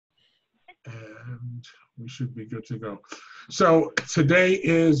and we should be good to go. So today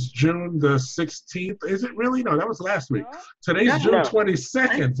is June the 16th. Is it really? No, that was last week. Today's June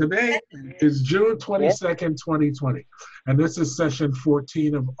 22nd. Today is June 22nd, 2020. And this is session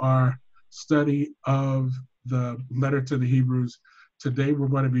 14 of our study of the letter to the Hebrews. Today we're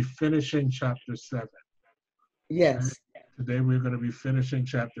going to be finishing chapter 7. Yes. Today we're going to be finishing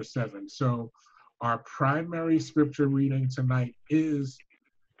chapter 7. So our primary scripture reading tonight is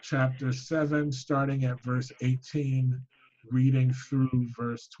chapter 7, starting at verse 18, reading through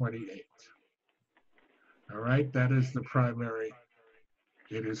verse 28. All right, that is the primary.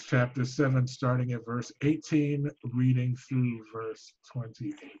 It is chapter 7, starting at verse 18, reading through verse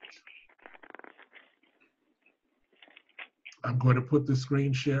 28. I'm going to put the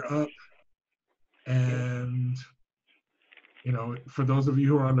screen share up. And, you know, for those of you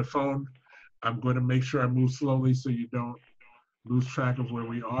who are on the phone, I'm going to make sure I move slowly so you don't lose track of where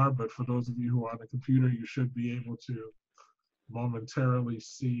we are. But for those of you who are on the computer, you should be able to momentarily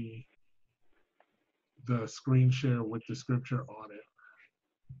see the screen share with the scripture on it.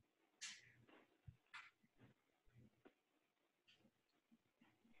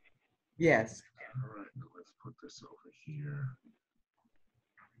 Yes. All right, now let's put this over here.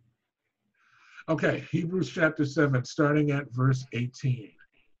 Okay, Hebrews chapter 7, starting at verse 18.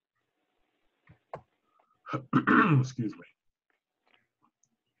 Excuse me.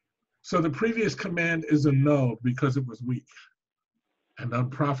 So the previous command is annulled because it was weak and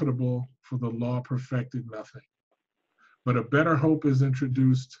unprofitable, for the law perfected nothing. But a better hope is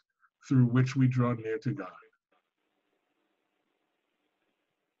introduced through which we draw near to God.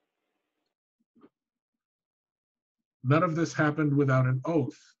 None of this happened without an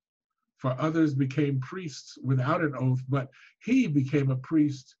oath, for others became priests without an oath, but he became a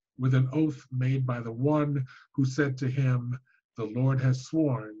priest with an oath made by the one who said to him, "The Lord has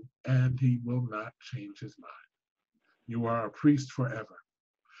sworn, and he will not change his mind. You are a priest forever."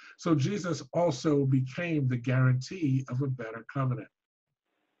 So Jesus also became the guarantee of a better covenant.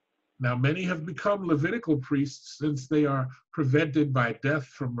 Now, many have become Levitical priests since they are prevented by death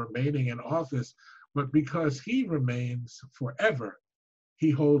from remaining in office, but because he remains forever, he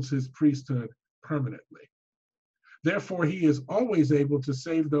holds his priesthood permanently. Therefore, he is always able to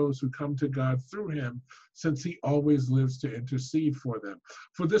save those who come to God through him, since he always lives to intercede for them.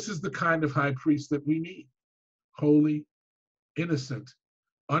 For this is the kind of high priest that we need: holy, innocent,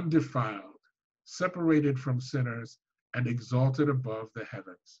 undefiled, separated from sinners, and exalted above the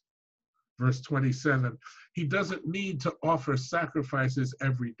heavens. Verse 27, he doesn't need to offer sacrifices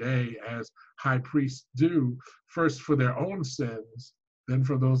every day as high priests do, first for their own sins, then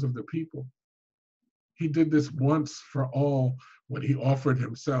for those of the people. He did this once for all when he offered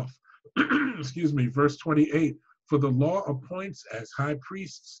himself. Excuse me, verse 28, for the law appoints as high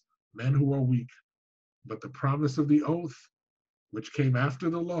priests men who are weak, but the promise of the oath, which came after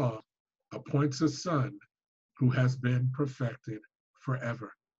the law, appoints a son who has been perfected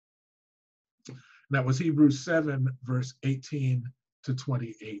forever. That was Hebrews 7, verse 18 to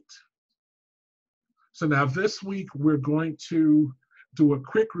 28. So now this week, we're going to do a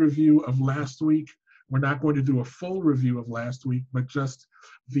quick review of last week. We're not going to do a full review of last week, but just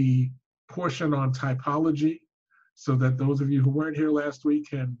the portion on typology, so that those of you who weren't here last week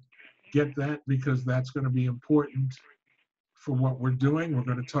can get that, because that's going to be important for what we're doing. We're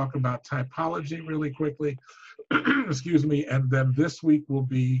going to talk about typology really quickly, excuse me, and then this week will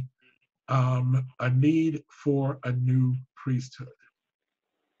be a need for a new priesthood.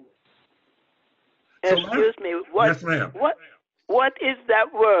 Excuse me. What, yes, ma'am. What is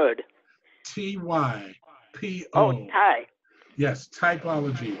that word? T-Y-P-O. Oh, type. Yes,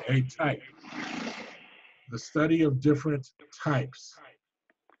 typology, a type. The study of different types.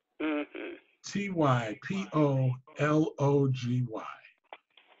 Mm-hmm. T-Y-P-O-L-O-G-Y.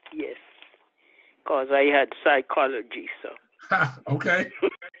 Yes, because I had psychology, so. Okay.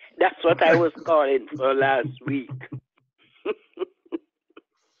 That's what I was calling for last week.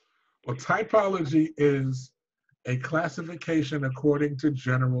 Well, typology is a classification according to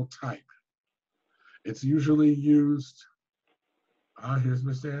general type. It's usually used, here's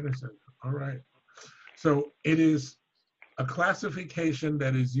Mr. Anderson. All right. So it is a classification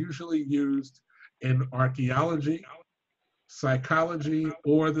that is usually used in archaeology, psychology,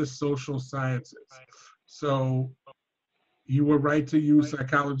 or the social sciences. So you were right to use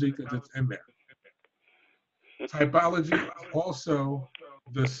psychology because it's in there. Typology is also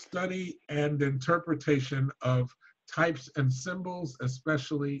the study and interpretation of types and symbols,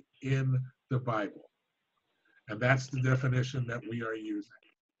 especially in the Bible. And that's the definition that we are using.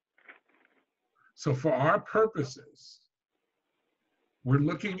 So for our purposes, we're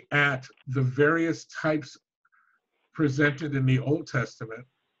looking at the various types presented in the Old Testament,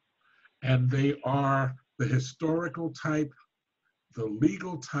 and they are the historical type, the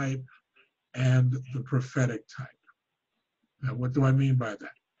legal type, and the prophetic type. Now, what do I mean by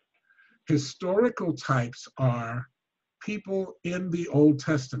that? Historical types are people in the Old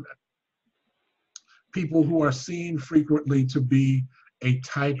Testament, people who are seen frequently to be a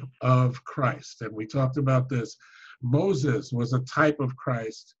type of Christ. And we talked about this. Moses was a type of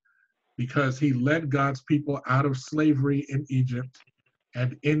Christ because he led God's people out of slavery in Egypt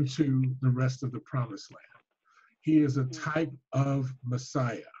and into the rest of the promised land. He is a type of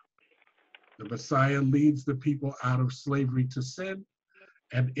Messiah. The Messiah leads the people out of slavery to sin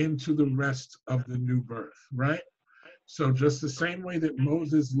and into the rest of the new birth, right? So just the same way that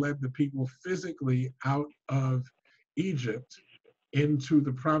Moses led the people physically out of Egypt into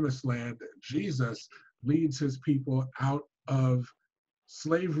the promised land, Jesus leads his people out of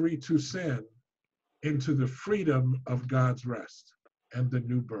slavery to sin into the freedom of God's rest and the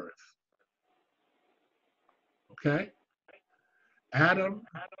new birth. Okay? Adam,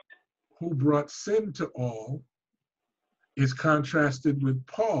 who brought sin to all, is contrasted with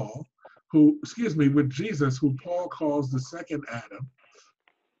with Jesus, who Paul calls the second Adam.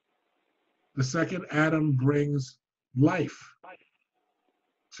 The second Adam brings life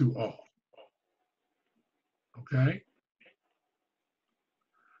to all. Okay?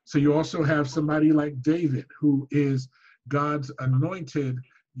 So you also have somebody like David, who is God's anointed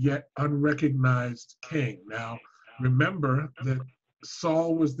yet unrecognized king. Now, remember that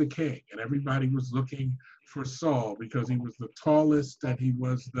Saul was the king, and everybody was looking for Saul because he was the tallest and he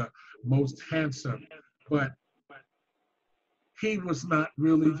was the most handsome, but he was not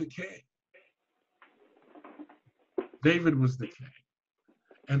really the king. David was the king.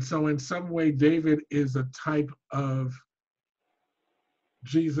 And so in some way, David is a type of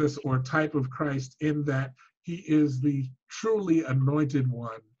Jesus or type of Christ in that he is the truly anointed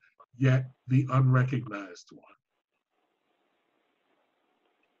one, yet the unrecognized one.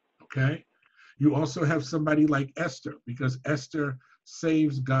 Okay? You also have somebody like Esther, because Esther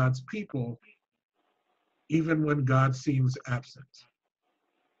saves God's people even when God seems absent.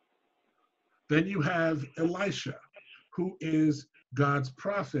 Then you have Elisha, who is God's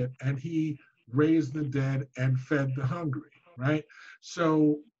prophet, and he raised the dead and fed the hungry, right?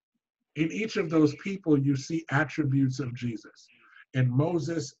 So in each of those people, you see attributes of Jesus. In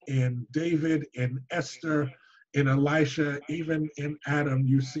Moses, in David, in Esther, in Elisha, even in Adam,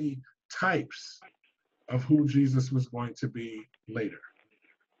 you see types of who Jesus was going to be later.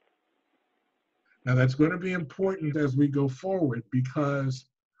 Now, that's going to be important as we go forward, because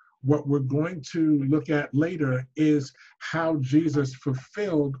what we're going to look at later is how Jesus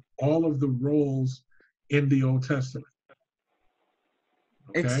fulfilled all of the roles in the Old Testament.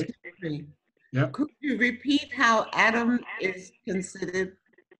 Okay? Excuse me. Yep. Could you repeat how Adam is considered?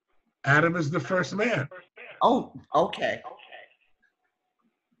 Adam is the first man. Oh, okay.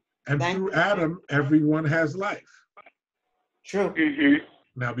 And Thank through you. Adam, everyone has life. True. Mm-hmm.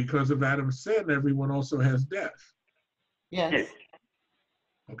 Now, because of Adam's sin, everyone also has death. Yes.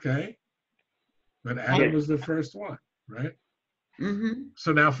 Okay? But Adam was the first one, right? Mm-hmm.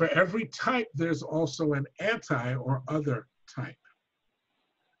 So now for every type, there's also an anti or other type.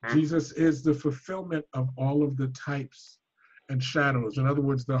 Jesus is the fulfillment of all of the types and shadows. In other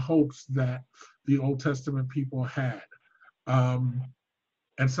words, the hopes that the Old Testament people had.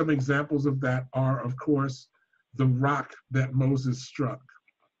 And some examples of that are, of course, the rock that Moses struck.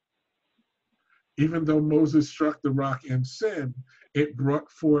 Even though Moses struck the rock in sin, it brought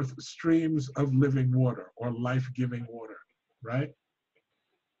forth streams of living water or life-giving water, right?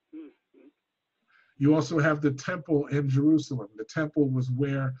 You also have the temple in Jerusalem. The temple was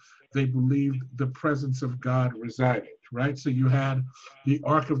where they believed the presence of God resided, right? So you had the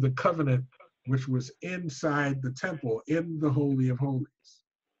Ark of the Covenant, which was inside the temple, in the Holy of Holies.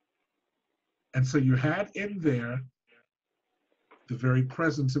 And so you had in there the very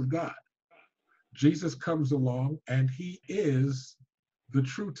presence of God. Jesus comes along and he is the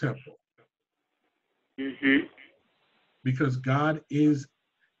true temple. Mm-hmm. Because God is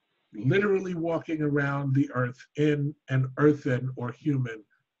literally walking around the earth in an earthen or human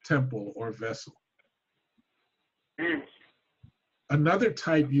temple or vessel. Mm. Another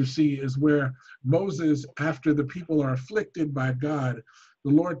type you see is where Moses, after the people are afflicted by God,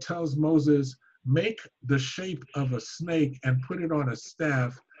 the Lord tells Moses, make the shape of a snake and put it on a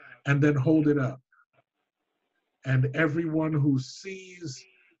staff and then hold it up. And everyone who sees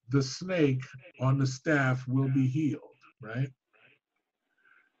the snake on the staff will be healed, right?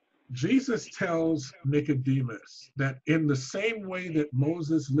 Jesus tells Nicodemus that in the same way that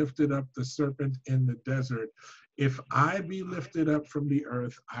Moses lifted up the serpent in the desert, if I be lifted up from the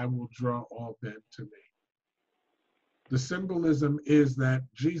earth, I will draw all men to me. The symbolism is that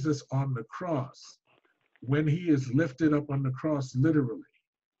Jesus on the cross, when he is lifted up on the cross, literally,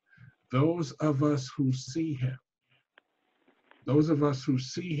 those of us who see him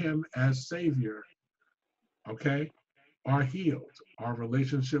as Savior, okay, are healed. Our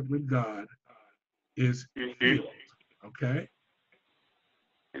relationship with God is healed, okay?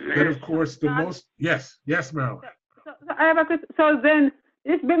 Then, of course, the most, yes, Marilyn. So I have a question. So then,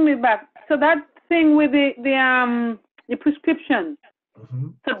 this brings me back. So that thing with the prescription. Mm-hmm.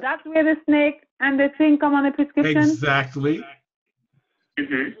 So that's where the snake and the thing come on the prescription? Exactly.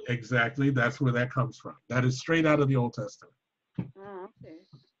 Exactly. That's where that comes from. That is straight out of the Old Testament. Oh,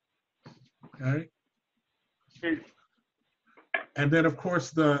 okay. Okay. And then, of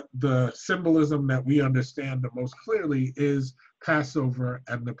course, the symbolism that we understand the most clearly is Passover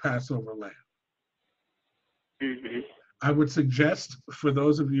and the Passover lamb. I would suggest for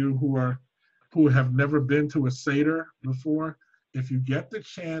those of you who have never been to a Seder before, if you get the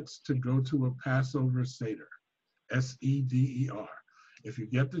chance to go to a Passover Seder, S-E-D-E-R, if you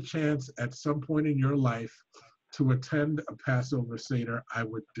get the chance at some point in your life to attend a Passover Seder, I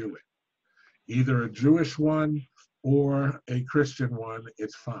would do it. Either a Jewish one or a Christian one,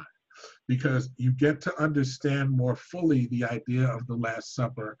 it's fine. Because you get to understand more fully the idea of the Last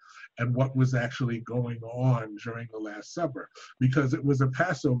Supper and what was actually going on during the Last Supper, because it was a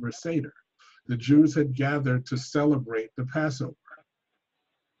Passover Seder. The Jews had gathered to celebrate the Passover.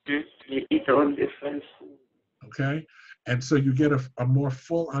 Okay? And so you get a more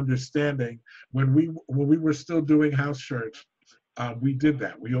full understanding. When we were still doing house church, we did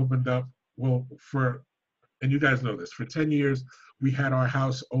that. We opened up, and you guys know this, for 10 years, we had our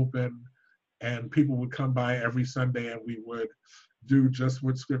house open and people would come by every Sunday and we would do just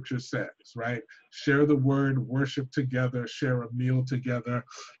what scripture says, right? Share the word, worship together, share a meal together,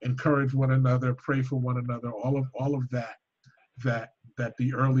 encourage one another, pray for one another, all of that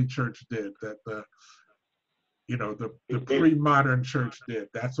the early church did, that the pre-modern church did.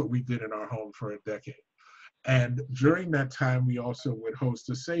 That's what we did in our home for a decade. And during that time, we also would host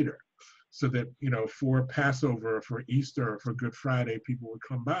a Seder, so that, for Passover, for Easter, for Good Friday, people would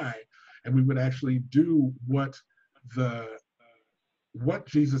come by and we would actually do what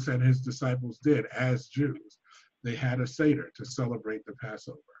Jesus and his disciples did as Jews. They had a Seder to celebrate the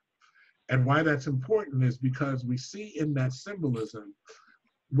Passover. And why that's important is because we see in that symbolism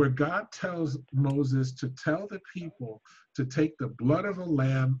where God tells Moses to tell the people to take the blood of a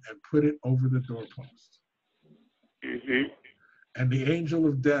lamb and put it over the doorpost. And the angel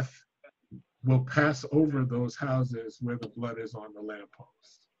of death will pass over those houses where the blood is on the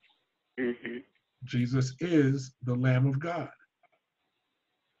lamppost. Jesus is the Lamb of God.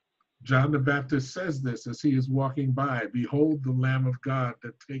 John the Baptist says this as he is walking by, "Behold the Lamb of God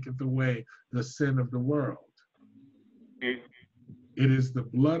that taketh away the sin of the world." It is the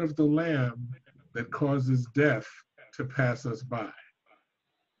blood of the Lamb that causes death to pass us by.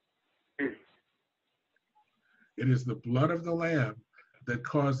 It is the blood of the Lamb that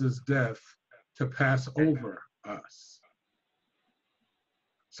causes death to pass over us.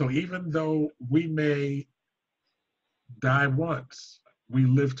 So even though we may die once, we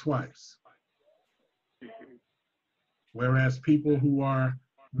live twice. Whereas people who are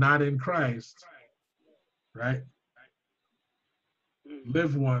not in Christ, right,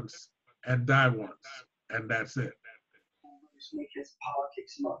 live once and die once, and that's it.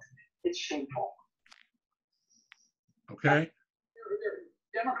 It's shameful. Okay?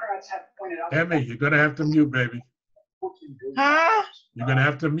 Democrats have pointed out. Emmy, you're going to have to mute, baby. Huh? You're going to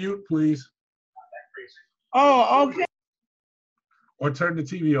have to mute, please. Oh, okay. Or turn the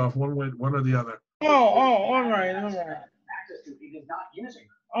TV off, one or the other. Oh, all right. Access to, he is not using.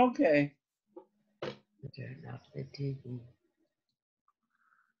 Okay. Turn off the TV.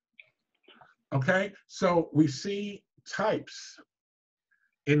 Okay, so we see types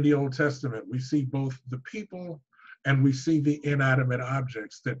in the Old Testament. We see both the people and we see the inanimate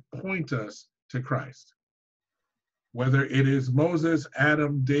objects that point us to Christ. Whether it is Moses,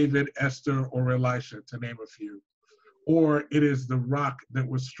 Adam, David, Esther, or Elisha, to name a few, or it is the rock that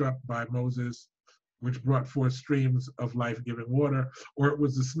was struck by Moses, which brought forth streams of life-giving water, or it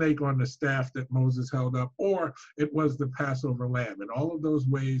was the snake on the staff that Moses held up, or it was the Passover lamb. In all of those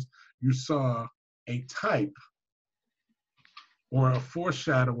ways, you saw a type or a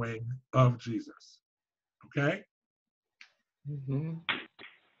foreshadowing of Jesus, okay?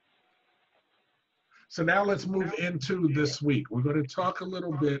 So now let's move into this week. We're going to talk a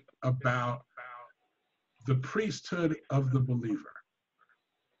little bit about the priesthood of the believer.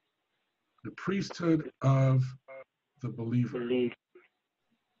 The priesthood of the believer.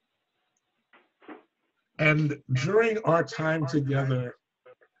 And during our time together,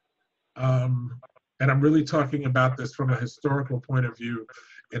 and I'm really talking about this from a historical point of view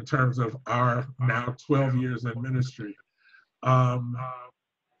in terms of our now 12 years in ministry,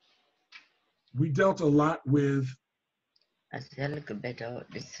 we dealt a lot with. I see a little bit out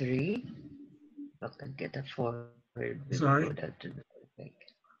the 3. I can get a 4. Sorry?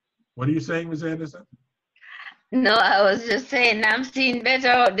 What are you saying, Ms. Anderson? No, I was just saying I'm seeing better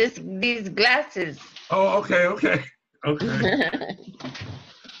out these glasses. Oh, okay.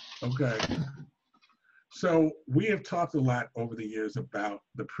 Okay. So we have talked a lot over the years about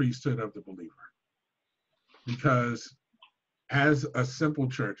the priesthood of the believer, because as a simple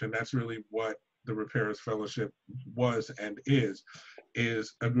church, and that's really what the Repairers Fellowship was and is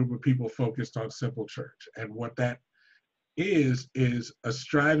a group of people focused on simple church. And what that is a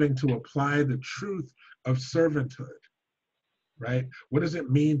striving to apply the truth of servanthood, right? What does it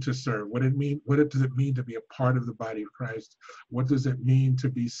mean to serve? What does it mean to be a part of the body of Christ? What does it mean to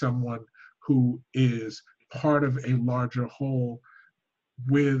be someone who is part of a larger whole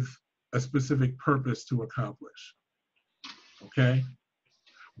with a specific purpose to accomplish? Okay?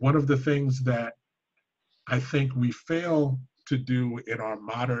 One of the things that I think we fail to do in our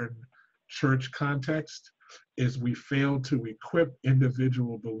modern church context is we fail to equip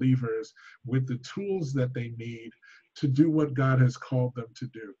individual believers with the tools that they need to do what God has called them to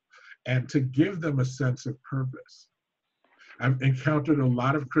do, and to give them a sense of purpose. I've encountered a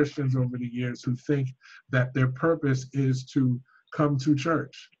lot of Christians over the years who think that their purpose is to come to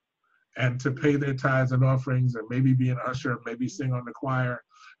church and to pay their tithes and offerings, and maybe be an usher, maybe sing on the choir,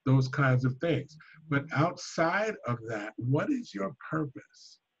 those kinds of things. But outside of that, what is your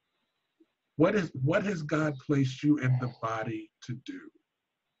purpose? What has God placed you in the body to do?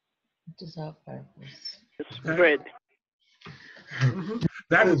 What is our purpose? Spread.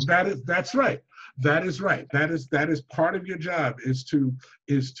 That's right. That is right. That is part of your job, is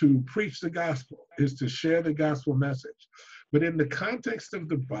to preach the gospel, is to share the gospel message. But in the context of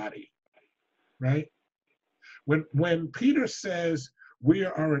the body, right? When Peter says we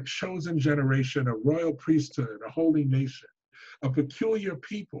are a chosen generation, a royal priesthood, a holy nation, a peculiar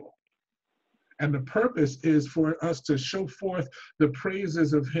people, and the purpose is for us to show forth the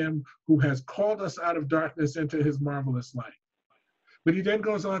praises of him who has called us out of darkness into his marvelous light. But he then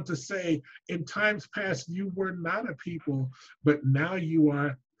goes on to say, in times past, you were not a people, but now you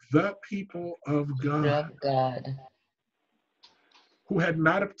are the people of God, who had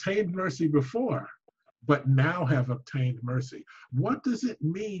not obtained mercy before, but now have obtained mercy. What does it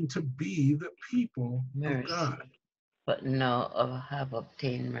mean to be the people of God? But now have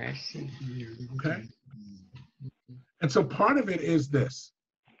obtained mercy. Okay? And so part of it is this.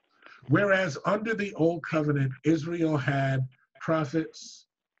 Whereas under the old covenant, Israel had prophets,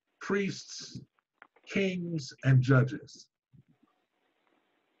 priests, kings, and judges.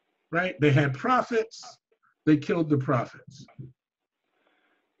 Right? They had prophets, they killed the prophets.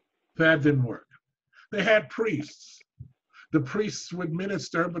 That didn't work. They had priests. The priests would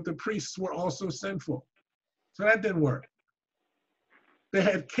minister, but the priests were also sinful. So that didn't work. They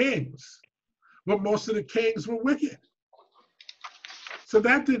had kings, but most of the kings were wicked. So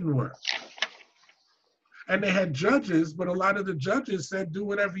that didn't work. And they had judges, but a lot of the judges said, do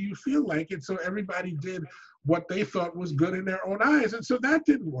whatever you feel like. And so everybody did what they thought was good in their own eyes. And so that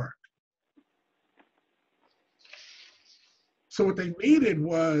didn't work. So what they needed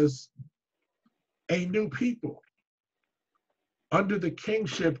was a new people under the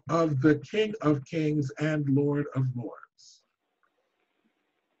kingship of the King of Kings and Lord of Lords.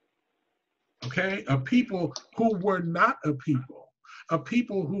 Okay? A people who were not a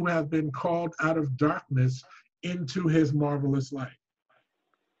people who have been called out of darkness into his marvelous light.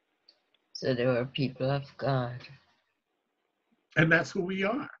 So they were people of God. And that's who we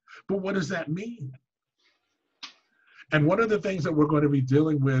are. But what does that mean? And one of the things that we're going to be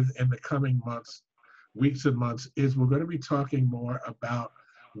dealing with in the coming months, weeks and months, is we're going to be talking more about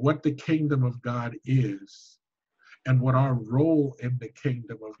what the kingdom of God is and what our role in the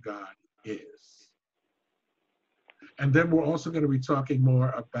kingdom of God is. And then we're also going to be talking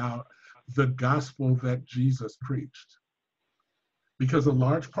more about the gospel that Jesus preached. Because a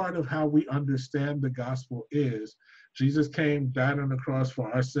large part of how we understand the gospel is Jesus came, died on the cross for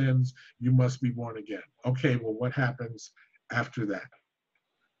our sins, you must be born again. Okay, well, what happens after that?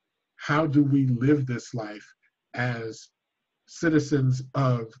 How do we live this life as citizens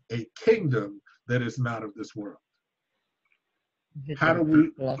of a kingdom that is not of this world. With How do the we,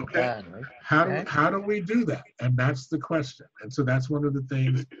 people of okay, God, right? how do we do that? And that's the question. And so that's one of the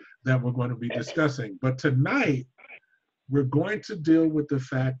things that we're going to be discussing. But tonight, we're going to deal with the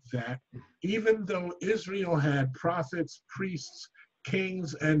fact that even though Israel had prophets, priests,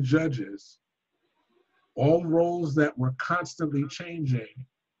 kings, and judges, all roles that were constantly changing,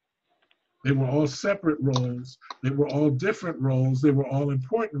 they were all separate roles, they were all different roles, they were all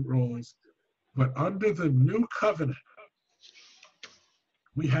important roles, but under the new covenant,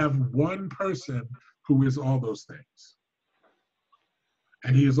 we have one person who is all those things.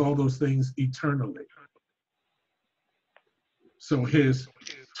 And he is all those things eternally. So his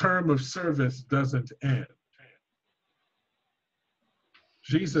term of service doesn't end.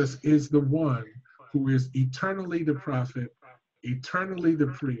 Jesus is the one who is eternally the prophet, eternally the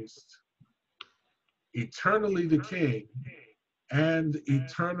priest, eternally the king, and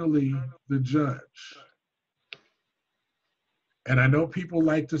eternally the judge. And I know people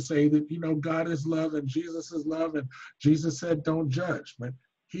like to say that, you know, God is love and Jesus is love, and Jesus said, don't judge, but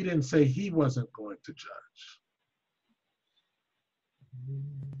he didn't say he wasn't going to judge.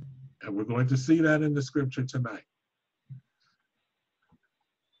 And we're going to see that in the scripture tonight.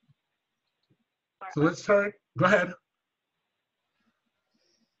 So let's turn, go ahead.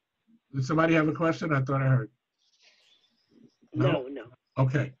 Did somebody have a question? I thought I heard. No.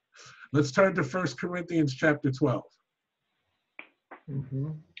 Okay. Let's turn to 1 Corinthians chapter 12.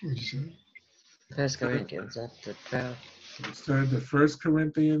 First Corinthians chapter 12. Let's turn to 1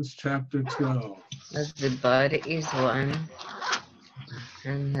 Corinthians chapter 12. As the body is one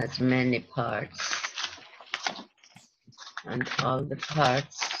and has many parts, and all the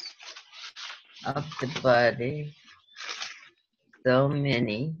parts of the body, though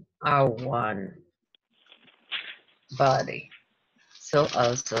many, are one body, so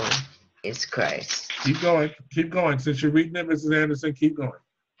also is Christ. Keep going. Keep going. Since you're reading it, Mrs. Anderson, keep going.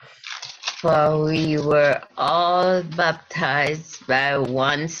 For we were all baptized by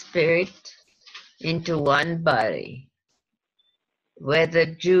one Spirit into one body, whether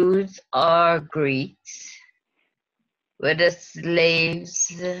Jews or Greeks, whether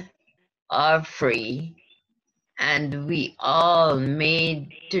slaves or free, and we all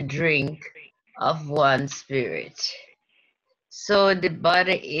made to drink of one Spirit. So the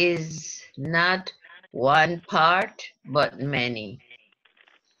body is not one part, but many.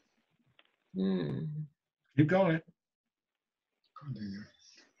 Keep going.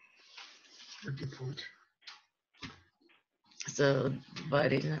 So the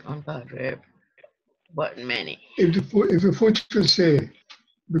body is not one part, but many. If the foot should say,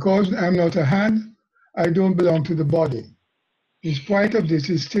 because I'm not a hand, I don't belong to the body. In spite of this,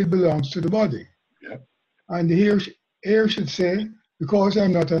 it still belongs to the body. Yep. And the ear should say, because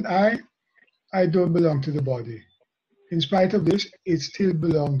I'm not an eye, I don't belong to the body. In spite of this, it still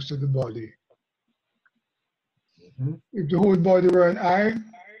belongs to the body. Mm-hmm. If the whole body were an eye,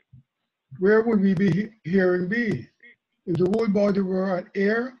 where would we be hearing be? If the whole body were an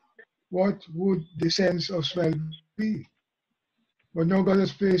ear, what would the sense of smell be? But now God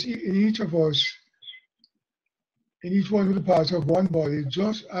has placed in each of us, in each one of the parts of one body,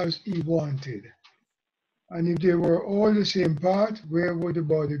 just as he wanted. And if they were all the same part, where would the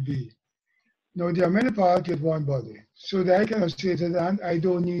body be? Now there are many parts yet one body. So that I cannot say to the hand, I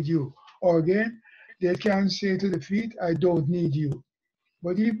don't need you. Or again, they can say to the feet, I don't need you.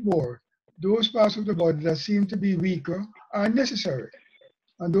 But even more, those parts of the body that seem to be weaker are necessary.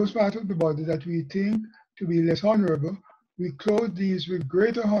 And those parts of the body that we think to be less honorable, we clothe these with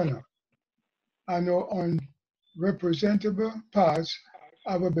greater honor. And our unrepresentable parts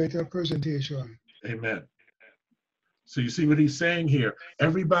have a better presentation. Amen. So you see what he's saying here.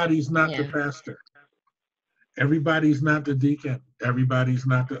 Everybody's not the pastor. Everybody's not the deacon. Everybody's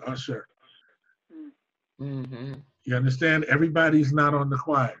not the usher. Mm-hmm. You understand? Everybody's not on the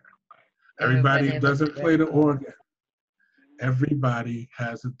choir. Everybody doesn't play the organ. Everybody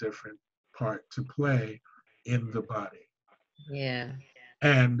has a different part to play in the body. Yeah.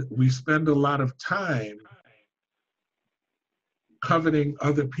 And we spend a lot of time coveting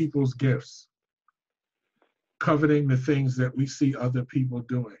other people's gifts, coveting the things that we see other people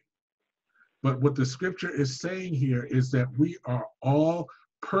doing. But what the scripture is saying here is that we are all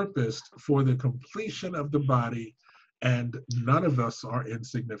purposed for the completion of the body, and none of us are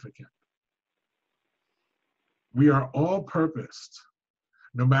insignificant. We are all purposed,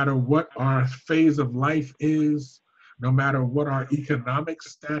 no matter what our phase of life is, no matter what our economic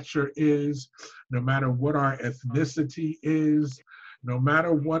stature is, no matter what our ethnicity is, no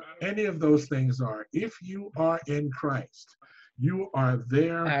matter what any of those things are. If you are in Christ, You are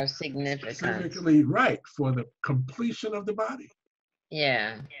there Are significant. specifically, right, for the completion of the body.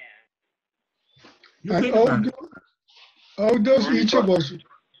 Yeah. You And think about it. how does each of us,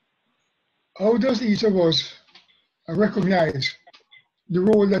 how does each of us recognize the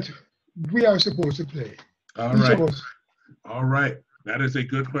role that we are supposed to play? All Each of right. us. All right. That is a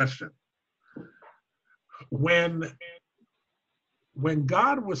good question. When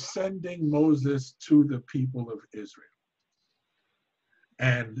God was sending Moses to the people of Israel,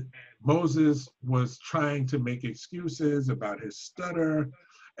 and Moses was trying to make excuses about his stutter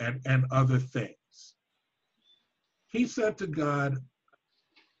and other things, he said to God,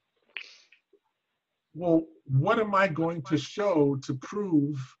 well, what am I going to show to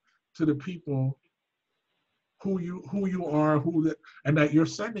prove to the people who you are, and that you're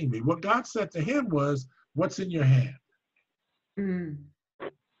sending me? What God said to him was, what's in your hand? Mm.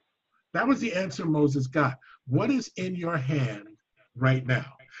 That was the answer Moses got. What is in your hand right now?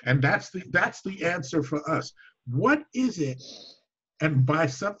 And that's the answer for us. What is it? And by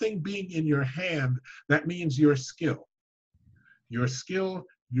something being in your hand, that means your skill. Your skill,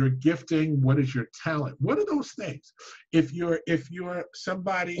 your gifting, what is your talent? What are those things? If you're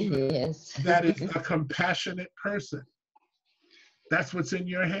somebody Yes. that is a compassionate person, that's what's in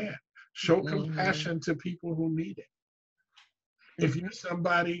your hand. Show compassion to people who need it. If you're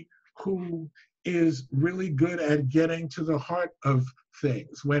somebody who is really good at getting to the heart of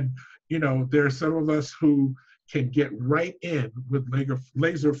things, when, there are some of us who can get right in with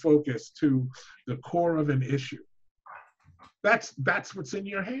laser focus to the core of an issue. That's what's in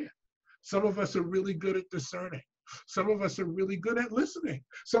your hand. Some of us are really good at discerning. Some of us are really good at listening.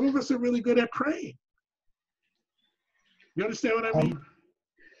 Some of us are really good at praying. You understand what I mean?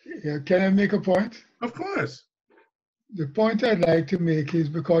 Yeah, can I make a point? Of course. The point I'd like to make is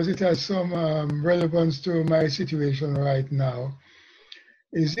because it has some relevance to my situation right now.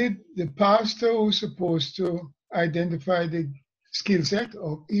 Is it the pastor who's supposed to identify the skill set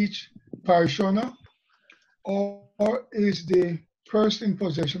of each parishioner, or is the person in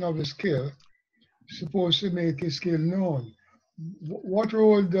possession of the skill supposed to make his skill known? What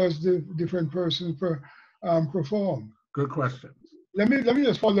role does the different person perform? Good question. Let me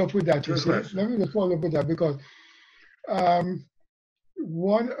just follow up with that. You Good see, question. let me just follow up with that because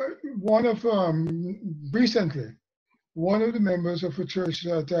recently, one of the members of a church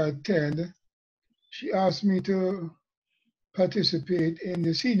that I attend, she asked me to participate in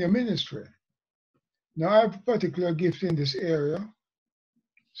the senior ministry. Now I have a particular gift in this area,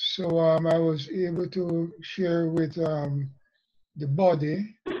 so I was able to share with the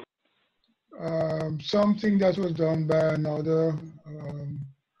body something that was done by another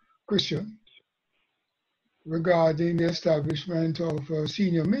Christian regarding the establishment of a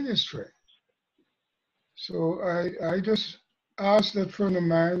senior ministry. So I just asked that friend of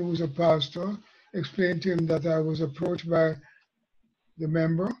mine who's a pastor, explained to him that I was approached by the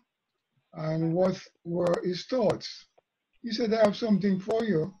member and what were his thoughts. He said, I have something for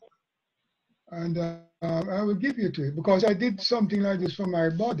you and I will give you to it because I did something like this for my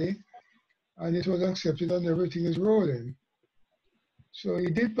body and it was accepted and everything is rolling. So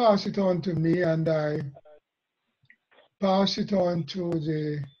he did pass it on to me and I passed it on to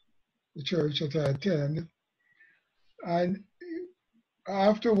the church that I attend. And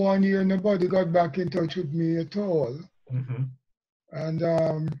after 1 year, nobody got back in touch with me at all. Mm-hmm. And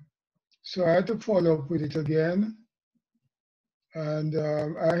so I had to follow up with it again. And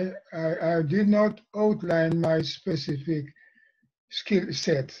I did not outline my specific skill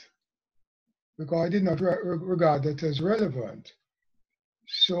set because I did not regard it as relevant.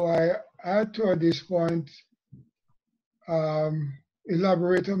 So I had to, at this point,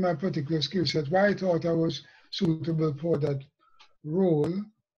 elaborate on my particular skill set, why I thought I was suitable for that role.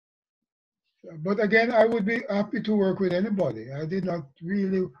 But again, I would be happy to work with anybody. I did not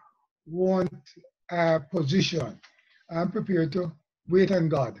really want a position. I'm prepared to wait on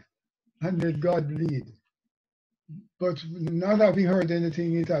God and let God lead. But not having heard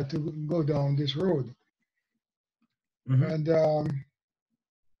anything, it had to go down this road. Mm-hmm. And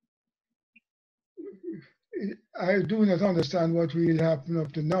I do not understand what really happened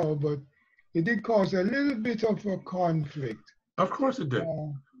up to now, but it did cause a little bit of a conflict. Of course it did.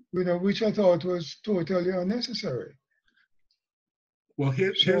 Which I thought was totally unnecessary. Well,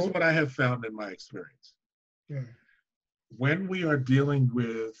 here's what I have found in my experience. Yeah. When we are dealing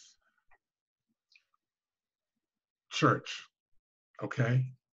with church, okay?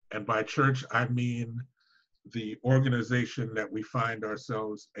 And by church, I mean the organization that we find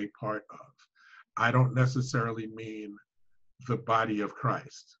ourselves a part of. I don't necessarily mean the body of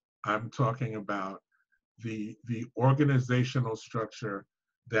Christ. I'm talking about the organizational structure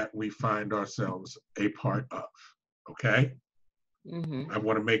that we find ourselves a part of. Okay? Mm-hmm. I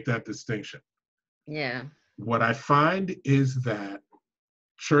want to make that distinction. Yeah. What I find is that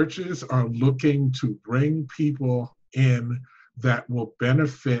churches are looking to bring people in that will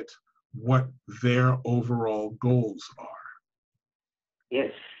benefit what their overall goals are.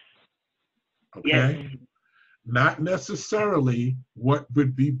 Yes. Okay? Yes. Not necessarily what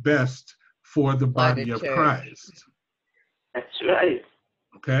would be best for the For body the of church. Christ. That's right.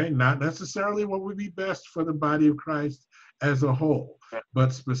 Okay? Not necessarily what would be best for the body of Christ as a whole,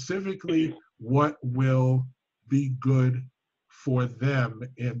 but specifically what will be good for them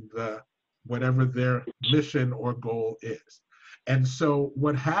in the whatever their mission or goal is. And so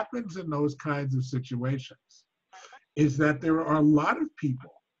what happens in those kinds of situations is that there are a lot of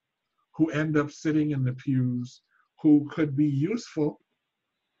people who end up sitting in the pews who could be useful,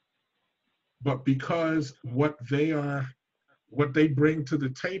 but because what they bring to the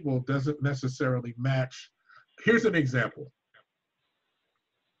table doesn't necessarily match. Here's an example.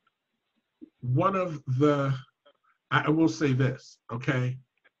 I will say this, okay?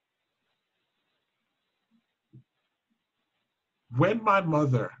 When my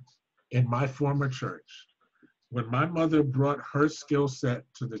mother, in my former church, when my mother brought her skill set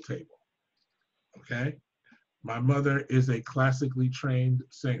to the table, okay? My mother is a classically trained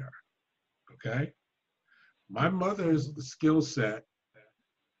singer, okay? My mother's skill set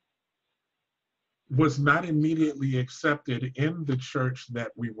was not immediately accepted in the church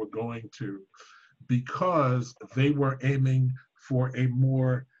that we were going to because they were aiming for a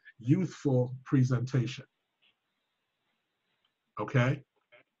more youthful presentation. Okay?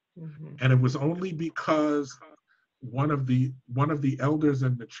 Mm-hmm. And it was only because one of the elders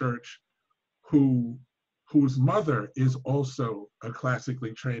in the church whose mother is also a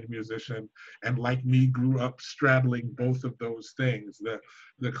classically trained musician and like me grew up straddling both of those things,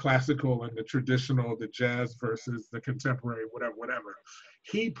 the classical and the traditional, the jazz versus the contemporary, whatever.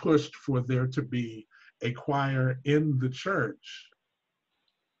 He pushed for there to be a choir in the church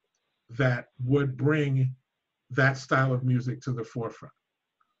that would bring that style of music to the forefront.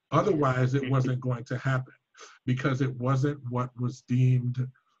 Otherwise, it wasn't going to happen because it wasn't what was deemed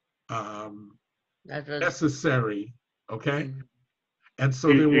That was. necessary, okay? Mhm. And so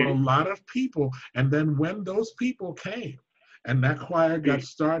there were a lot of people, and then when those people came and that choir got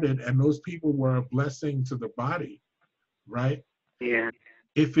started and those people were a blessing to the body, right? Yeah.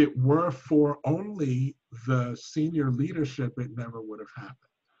 If it were for only the senior leadership, it never would have happened.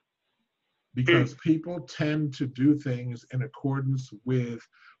 Because people tend to do things in accordance with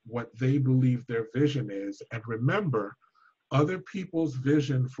what they believe their vision is. And remember, other people's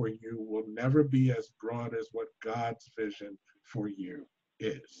vision for you will never be as broad as what God's vision for you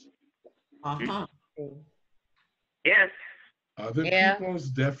is. Uh-huh. Yes. Other Yeah. people's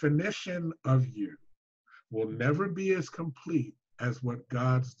definition of you will never be as complete as what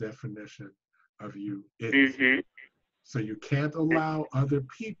God's definition of you is. Mm-hmm. So you can't allow other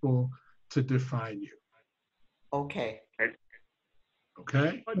people to define you. Okay.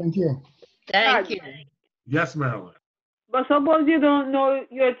 Okay? Thank you. Thank you. Yes, Marilyn. But suppose you don't know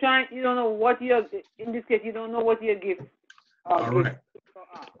you don't know what your, in this case, you don't know what your gift. All right.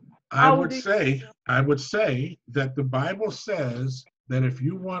 I would say that the Bible says that if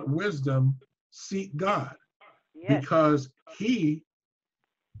you want wisdom, seek God, Yes. because he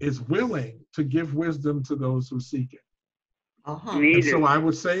is willing to give wisdom to those who seek it. Uh-huh. And so I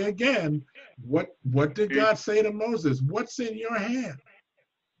would say again, what did God say to Moses? What's in your hand?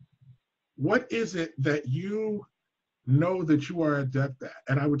 What is it that you know that you are adept at?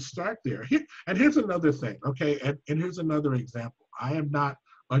 And I would start there. And here's another thing, okay? And here's another example. I am not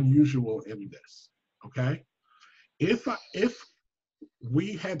unusual in this, okay? If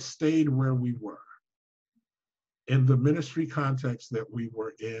we had stayed where we were in the ministry context that we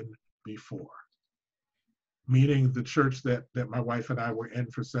were in before, meaning the church that my wife and I were in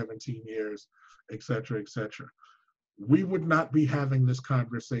for 17 years, et cetera, we would not be having this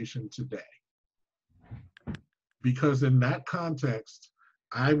conversation today. Because in that context,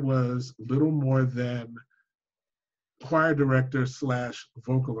 I was little more than choir director /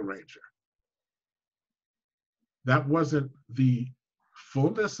 vocal arranger. That wasn't the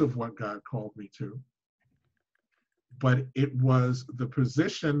fullness of what God called me to, but it was the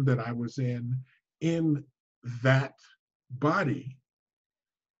position that I was in that body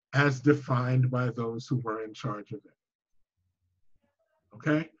as defined by those who were in charge of it.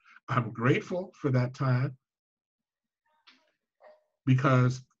 Okay? I'm grateful for that time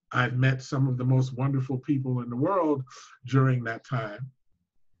because I've met some of the most wonderful people in the world during that time.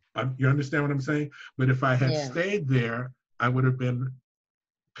 You understand what I'm saying? But if I had Yeah. stayed there, I would have been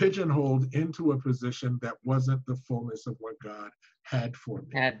pigeonholed into a position that wasn't the fullness of what God had for me.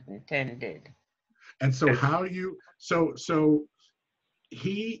 Had intended. And so how you, so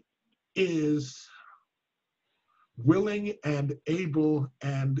he is willing and able,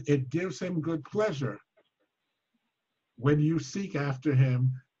 and it gives him good pleasure when you seek after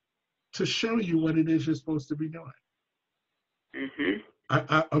him to show you what it is you're supposed to be doing.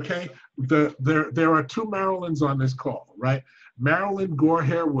 Okay, there are two Marilyns on this call, right? Marilyn Gore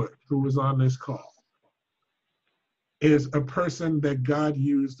Harewood, who was on this call, is a person that God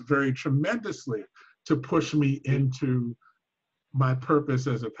used very tremendously to push me into my purpose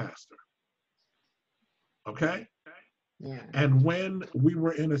as a pastor. Okay? Yeah. And when we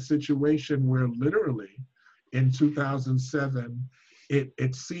were in a situation where literally in 2007,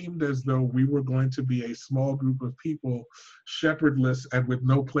 it seemed as though we were going to be a small group of people, shepherdless and with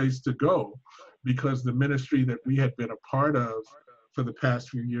no place to go, because the ministry that we had been a part of for the past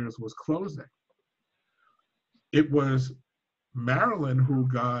few years was closing. It was Marilyn who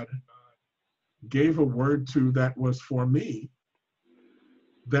God gave a word to that was for me,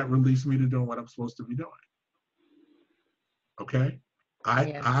 that released me to doing what I'm supposed to be doing. Okay?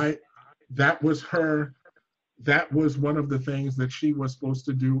 That was her. That was one of the things that she was supposed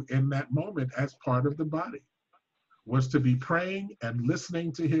to do in that moment as part of the body, was to be praying and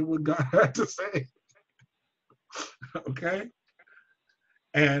listening to hear what God had to say. Okay?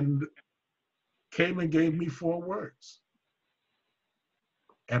 And came and gave me 4 words.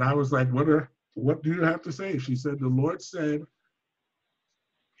 And I was like, what do you have to say? She said, the Lord said,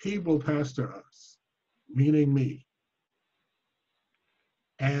 he will pastor us, meaning me.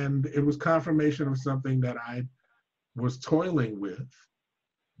 And it was confirmation of something that I was toiling with,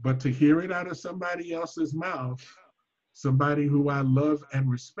 but to hear it out of somebody else's mouth, somebody who I love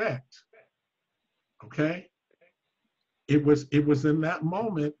and respect, okay? It was in that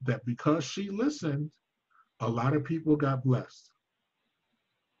moment that because she listened, a lot of people got blessed.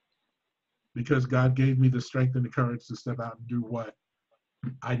 Because God gave me the strength and the courage to step out and do what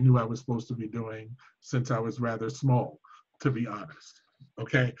I knew I was supposed to be doing since I was rather small, to be honest.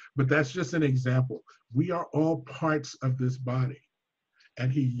 Okay? But that's just an example. We are all parts of this body.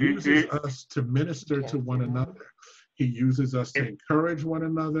 And he uses us to minister to one another. He uses us to encourage one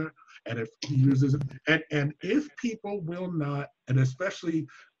another. And if he uses, and if people will not, and especially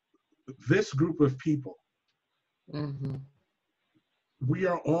this group of people, we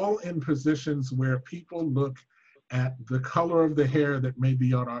are all in positions where people look at the color of the hair that may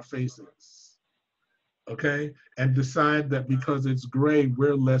be on our faces, okay, and decide that because it's gray,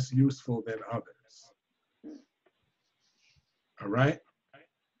 we're less useful than others. All right?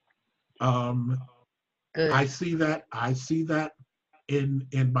 I see that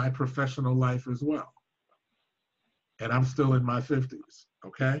in my professional life as well. And I'm still in my 50s,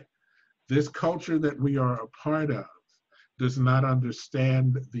 okay? This culture that we are a part of does not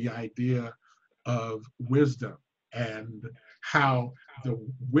understand the idea of wisdom and how the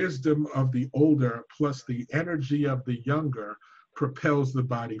wisdom of the older plus the energy of the younger propels the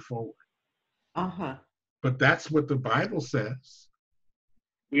body forward. But that's what the Bible says.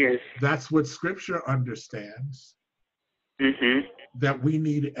 Yes. That's what Scripture understands. That we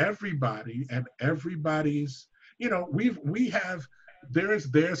need everybody, and everybody's,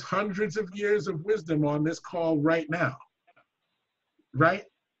 there's hundreds of years of wisdom on this call right now. Right?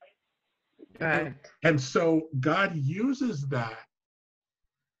 Right. And so God uses that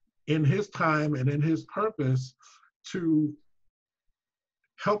in his time and in his purpose to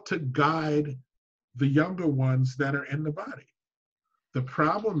help to guide the younger ones that are in the body. The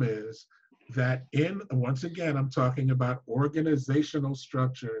problem is that once again, I'm talking about organizational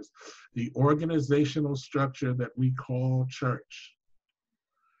structures, the organizational structure that we call church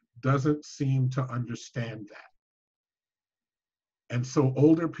doesn't seem to understand that. And so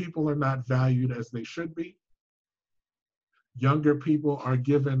older people are not valued as they should be. Younger people are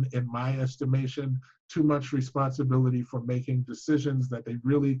given, in my estimation, too much responsibility for making decisions that they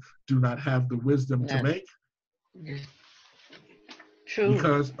really do not have the wisdom to make. True.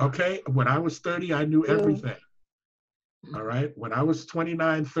 Because, okay, when I was 30, I knew everything. All right? When I was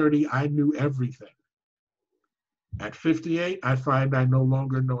 29, 30, I knew everything. At 58, I find I no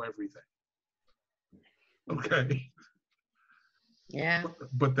longer know everything. Okay? Yeah.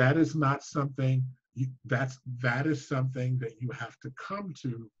 But that is not something, that is something that you have to come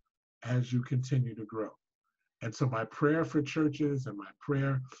to as you continue to grow. And so my prayer for churches and my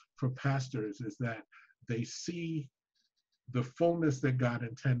prayer for pastors is that they see the fullness that God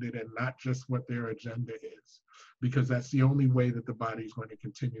intended and not just what their agenda is, because that's the only way that the body is going to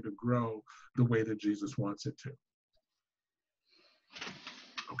continue to grow the way that Jesus wants it to.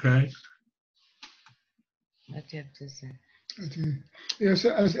 Okay? What you have to say? Okay. Yes,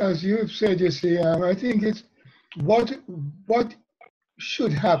 as you've said, you see, I think it's what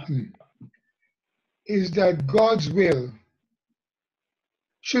should happen is that God's will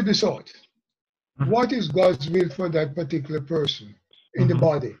should be sought. Mhm. What is God's will for that particular person in the Mhm.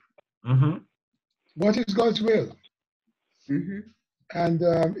 body? Mm-hmm. What is God's will? Mhm. And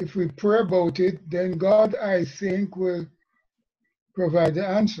if we pray about it, then God, I think, will provide the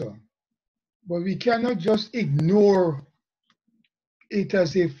answer. But we cannot just ignore it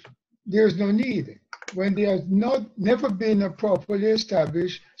as if there's no need when there has never been a properly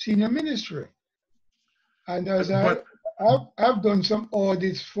established senior ministry. And as But I've done some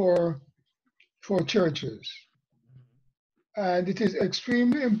audits for churches, and it is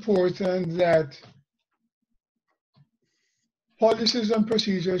extremely important that policies and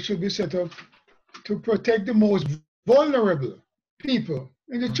procedures should be set up to protect the most vulnerable people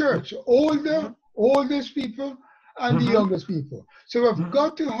in the church, oldest people and the Mhm. youngest people. So we've Mhm.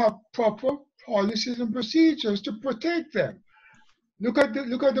 got to have proper policies and procedures to protect them. Look at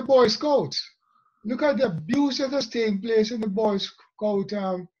the Boy Scouts. Look at the abuse that has taken place in the Boy Scout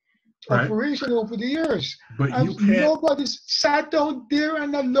right, operation over the years. but And you can't. nobody's sat down there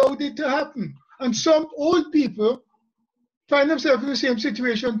and allowed it to happen. And some old people find themselves in the same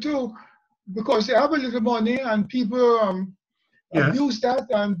situation too, because they have a little money and people Yes, abuse that,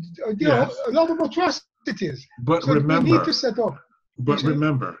 and yes. a lot of atrocities. But So we need remember, to set up. You see?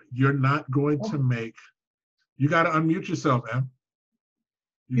 you're not going to Okay. make. You got to unmute yourself, Em.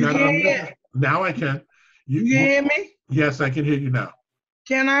 You You got to can't unmute. hear, Now I can. you can hear me? Yes, I can hear you now.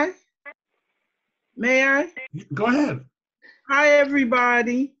 Can I? May I? Go ahead. Hi,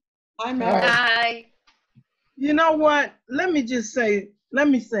 everybody. I know. Hi. You know what? Let me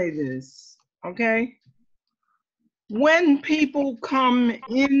say this, okay? When people come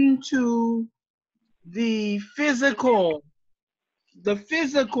into the physical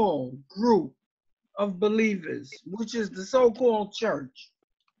group of believers, which is the so-called church,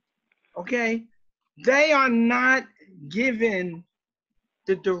 okay? They are not given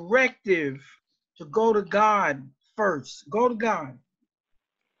the directive to go to God first. Go to God.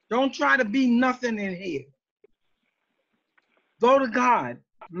 Don't try to be nothing in here. Go to God.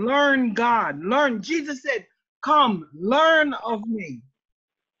 Learn God. Learn. Jesus said, come, learn of me.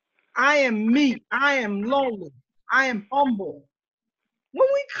 I am meek. I am lowly. I am humble. When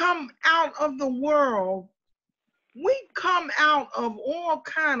we come out of the world, we come out of all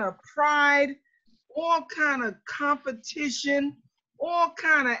kind of pride, all kind of competition, all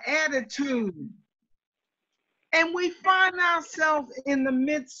kind of attitude. And we find ourselves in the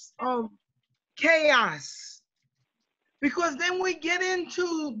midst of chaos, because then we get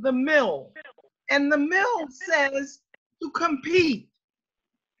into the mill, and the mill says to compete,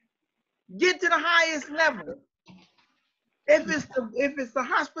 get to the highest level. If it's the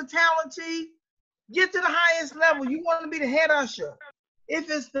hospitality, get to the highest level. You want to be the head usher. If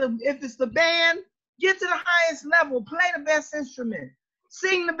it's the band, get to the highest level. Play the best instrument.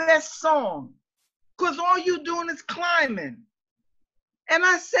 Sing the best song. Because all you're doing is climbing. And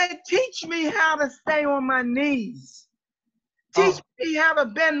I said, teach me how to stay on my knees. Teach me how to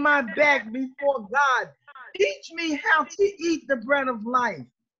bend my back before God. Teach me how to eat the bread of life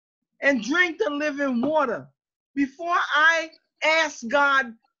and drink the living water before I ask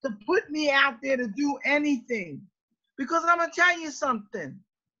God to put me out there to do anything. Because I'm going to tell you something.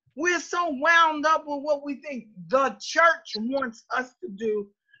 We're so wound up with what we think the church wants us to do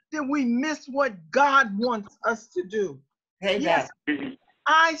that we miss what God wants us to do. Hey, Yes, that.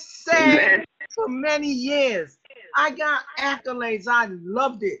 I sang for many years. I got accolades. I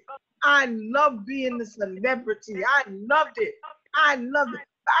loved it. I loved being the celebrity. I loved it. I loved it.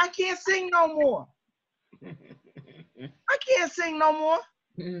 But I can't sing no more. I can't sing no more.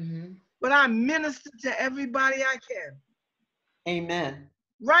 Mm-hmm. But I minister to everybody I can. Amen.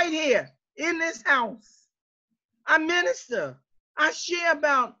 Right here in this house. I minister. I share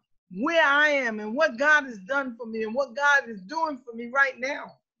about where I am and what God has done for me and what God is doing for me right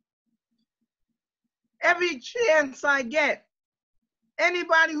now. Every chance I get,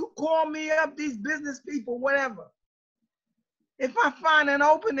 anybody who call me up, these business people, whatever, if I find an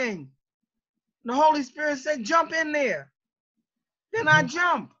opening, the Holy Spirit said, jump in there, then I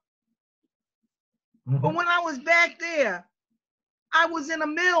jump. But when I was back there, I was in a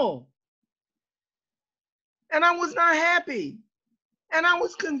mill and I was not happy and I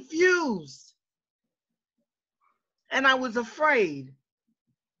was confused. and I was afraid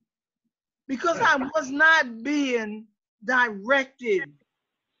because I was not being directed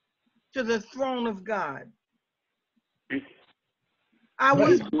to the throne of God. I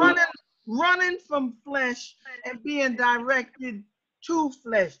was running from flesh and being directed to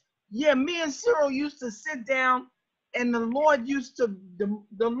flesh. Yeah, me and Cyril used to sit down, and the Lord used to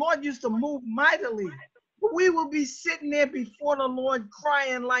move mightily. We would be sitting there before the Lord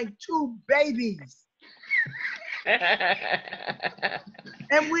crying like two babies. And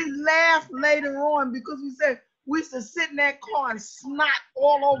we laughed later on because we said we used to sit in that car and snot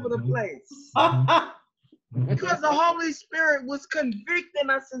all over the place. Because the Holy Spirit was convicting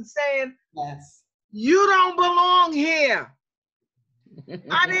us and saying, Yes. you don't belong here.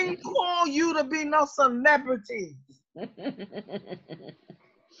 I didn't call you to be no celebrity.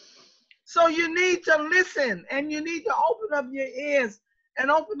 So you need to listen, and you need to open up your ears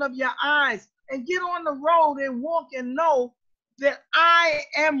and open up your eyes and get on the road and walk and know that I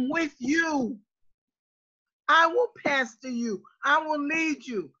am with you. I will pastor you. I will lead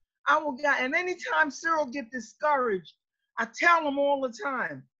you. I will guide. And anytime Cyril get discouraged, I tell him all the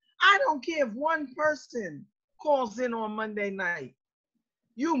time, I don't care if one person calls in on Monday night.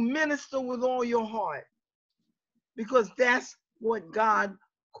 You minister with all your heart, because that's what God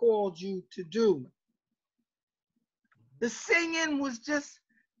called you to do. The singing was just,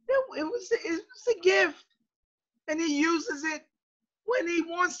 it was a gift, and he uses it when he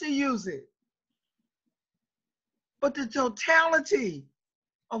wants to use it. But the totality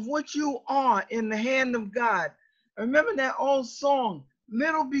of what you are in the hand of God. Remember that old song,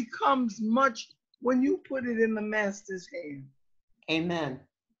 little becomes much when you put it in the master's hand. Amen.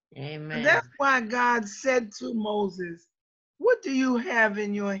 Amen. And that's why God said to Moses, what do you have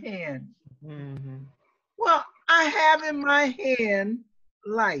in your hand? Mm-hmm. Well, I have in my hand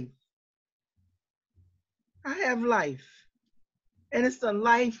life. I have life. And it's the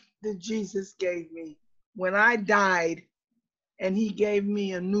life that Jesus gave me when I died, and he gave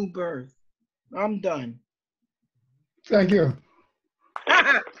me a new birth. I'm done. Thank you.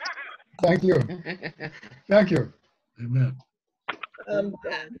 Thank you. Thank you. Amen. I'm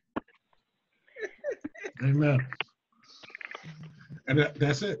done. Amen. And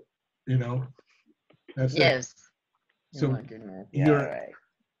that's it. You know, that's it. Yes. So No, I do not. you're, All right.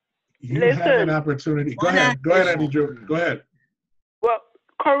 you have an Listen. opportunity. Go One ahead. Go ahead, action. Annie Drew. Go ahead. Well,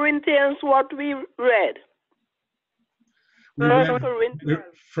 Corinthians, what we read. We read Corinthians.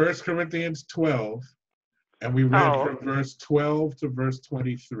 1 Corinthians 12, and we read Oh. from verse 12 to verse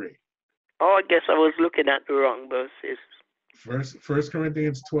 23. Oh, I guess I was looking at the wrong verses. 1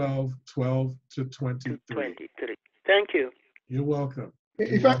 Corinthians 12, 12 to 23. 23. Thank you. You're welcome.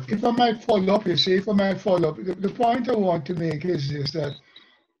 If I might follow up, the point I want to make is this, that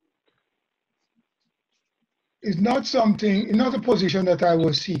it's not a position that I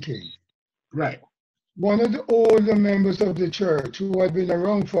was seeking. Right. One of the older members of the church who had been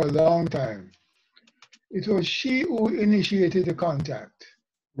around for a long time, it was she who initiated the contact.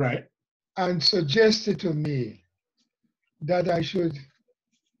 Right. And suggested to me that I should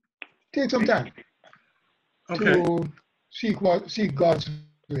take some time to seek God's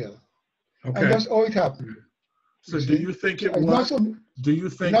will. Okay. And that's how it happened. So do you think it it's was? Do you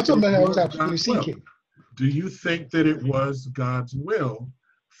think not something that I it was was actually God's will? seeking? Do you think that it was God's will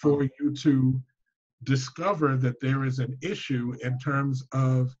for you to discover that there is an issue in terms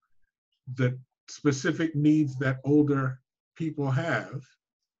of the specific needs that older people have?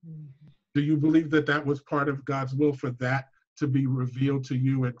 Do you believe that that was part of God's will for that to be revealed to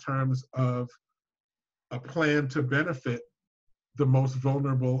you in terms of a plan to benefit the most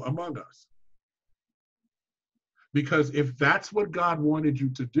vulnerable among us? Because if that's what God wanted you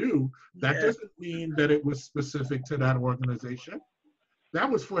to do, that doesn't mean that it was specific to that organization. That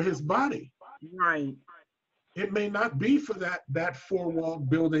was for his body. Right. It may not be for that four-walled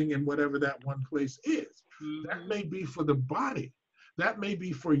building and whatever that one place is. That may be for the body. That may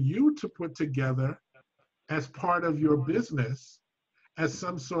be for you to put together as part of your business, as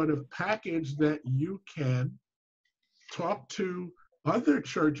some sort of package that you can talk to other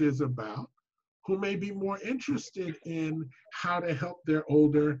churches about, who may be more interested in how to help their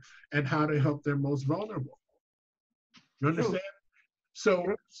older and how to help their most vulnerable. You understand?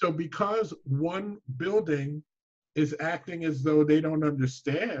 So because one building is acting as though they don't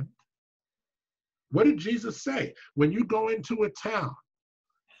understand, what did Jesus say? When you go into a town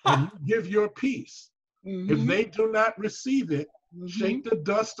and you give your peace, if they do not receive it, shake the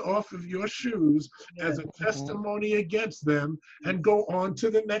dust off of your shoes as a testimony against them and go on to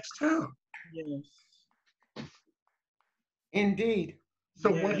the next town. Indeed.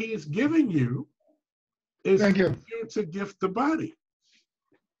 So what he is giving you is Thank for you. you to gift the body.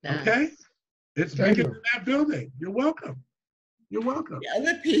 Nice. Okay? It's Thank bigger you. than that building. You're welcome. You're welcome. The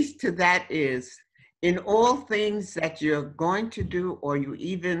other piece to that is, in all things that you're going to do or you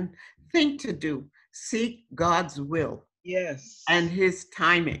even think to do, seek God's will Yes. and his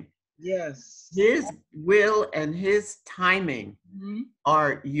timing. Yes. His will and his timing Mhm.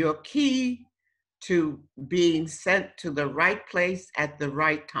 are your key to being sent to the right place at the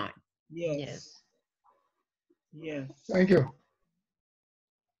right time. Yes. Yes. Yes. Thank you.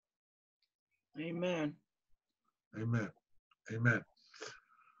 Amen. Amen. Amen.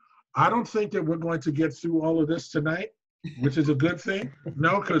 I don't think that we're going to get through all of this tonight, which is a good thing.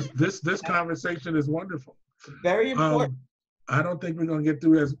 No, because this conversation is wonderful. Very important. I don't think we're going to get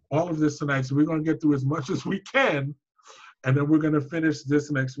through all of this tonight, so we're going to get through as much as we can, and then we're going to finish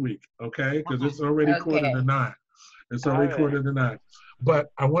this next week, okay? Because it's already Okay. 8:45. It's already All right. 8:45.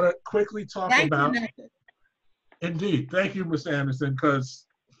 But I want to quickly talk Thank about. you, Nathan. Indeed, thank you, Mr. Anderson, because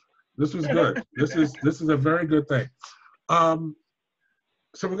this was good. This is a very good thing.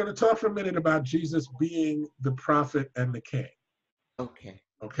 So we're going to talk for a minute about Jesus being the prophet and the king. Okay.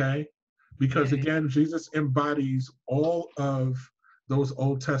 Okay? Because Okay. again, Jesus embodies all of those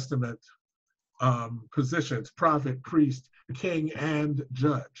Old Testament positions: prophet, priest, king, and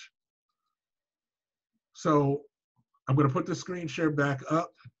judge. So I'm going to put the screen share back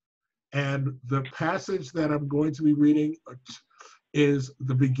up, and the passage that I'm going to be reading is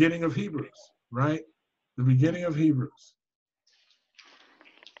the beginning of Hebrews, right? The beginning of Hebrews.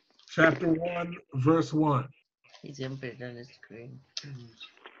 Chapter 1, verse 1. He's gonna put it on the screen.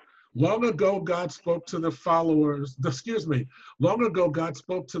 Long ago, God spoke to the long ago, God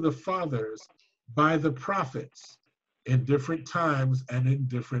spoke to the fathers by the prophets in different times and in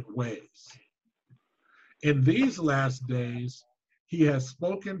different ways. In these last days, he has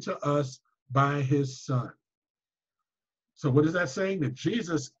spoken to us by his Son. So what is that saying? That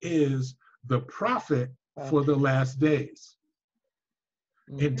Jesus is the prophet for the last days.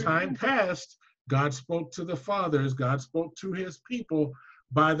 In time past, God spoke to the fathers, God spoke to his people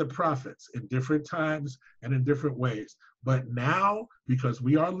by the prophets in different times and in different ways. But now, because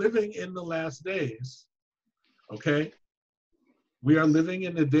we are living in the last days, okay, we are living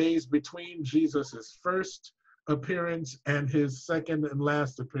in the days between Jesus's first appearance and his second and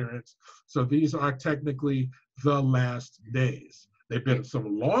last appearance. So these are technically the last days. They've been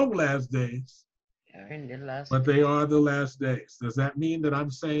some long last days, In the last. but they are the last days. Does that mean that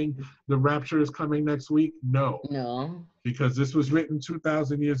I'm saying the rapture is coming next week? No, No. because this was written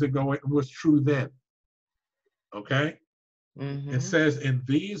 2,000 years ago. It was true then. Okay? Mm-hmm. It says, in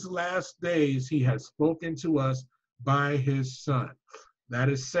these last days, he has spoken to us by his Son. That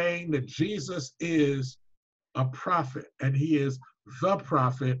is saying that Jesus is a prophet, and he is the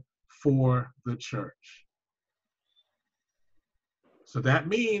prophet for the church. So that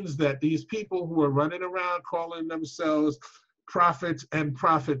means that these people who are running around calling themselves prophets and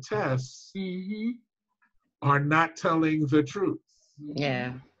prophetess Mhm. are not telling the truth.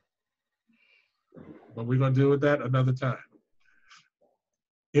 Yeah. But we're going to deal with that another time.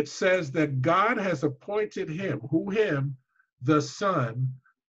 It says that God has appointed him, him, the Son,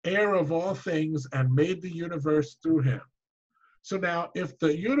 heir of all things, and made the universe through him. So now, if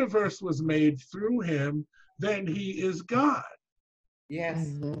the universe was made through him, then he is God. Yes.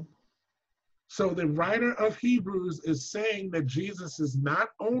 Mm-hmm. So the writer of Hebrews is saying that Jesus is not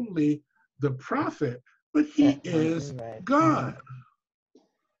only the prophet, but he is Right. God.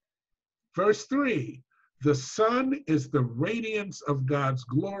 Verse 3, the Son is the radiance of God's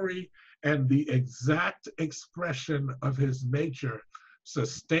glory and the exact expression of his nature,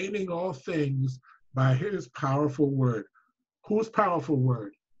 sustaining all things by his powerful word. Whose powerful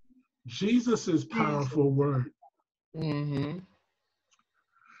word? Jesus's powerful word. Mm-hmm.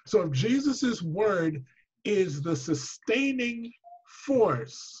 So if Jesus's word is the sustaining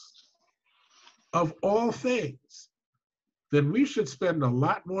force of all things, then we should spend a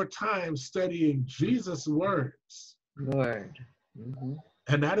lot more time studying Jesus' words. Word. Mm-hmm.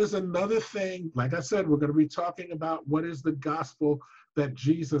 And that is another thing. Like I said, we're going to be talking about what is the gospel that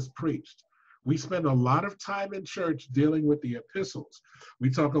Jesus preached. We spend a lot of time in church dealing with the epistles. We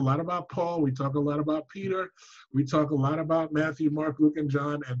talk a lot about Paul. We talk a lot about Peter. We talk a lot about Matthew, Mark, Luke, and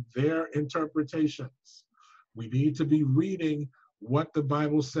John and their interpretations. We need to be reading what the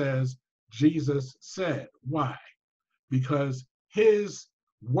Bible says Jesus said. Why? Because his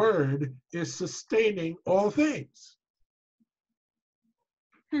word is sustaining all things.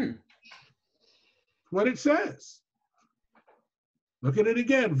 What it says. Look at it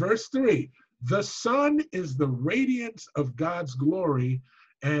again, verse 3. The Son is the radiance of God's glory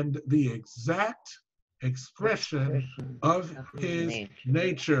and the exact expression of his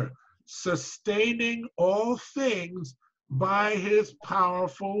nature, sustaining all things by his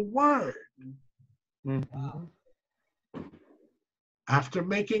powerful word. Mhm. After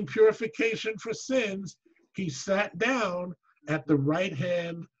making purification for sins, he sat down at the right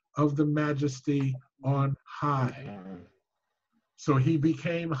hand of the majesty on high. So he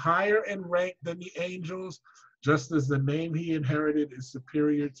became higher in rank than the angels, just as the name he inherited is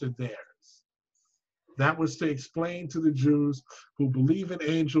superior to theirs. That was to explain to the Jews who believe in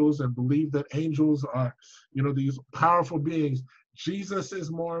angels and believe that angels are, these powerful beings. Jesus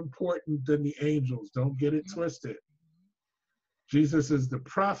is more important than the angels. Don't get it twisted. Jesus is the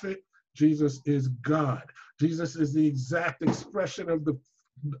prophet. Jesus is God. Jesus is the exact expression of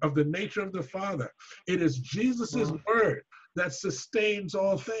the nature of the Father. It is Jesus's word that sustains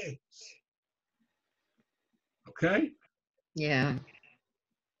all things. Okay? Yeah.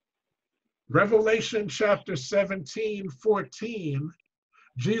 Revelation chapter 17:14,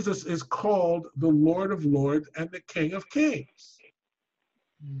 Jesus is called the Lord of Lords and the King of Kings.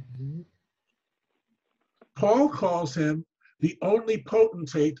 Mhm. Paul calls him the only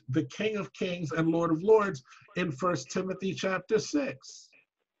potentate, the King of Kings and Lord of Lords in 1 Timothy chapter 6.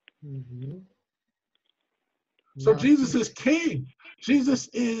 Mhm. So Now Jesus is king. Jesus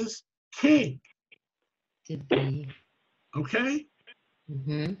is king. to be. Okay?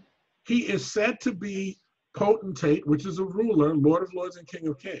 Mhm. He is said to be potentate, which is a ruler, Lord of Lords and King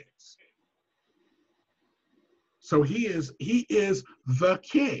of Kings. So he is the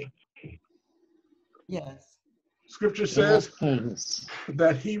king. Yes. Scripture King says of Kings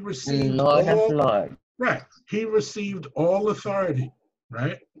that he and received Lord of all, Lords. right, he received all authority,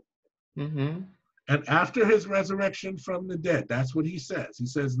 right? Mhm. And after his resurrection from the dead, that's what he says. He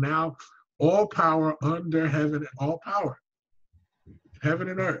says, now all power under heaven, all power, heaven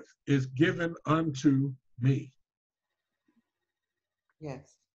and earth, is given unto me.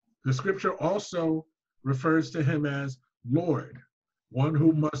 Yes. The scripture also refers to him as Lord, one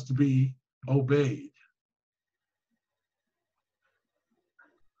who must be obeyed.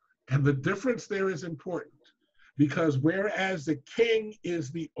 And the difference there is important because whereas the king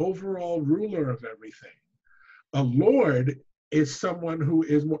is the overall ruler of everything, a lord is someone who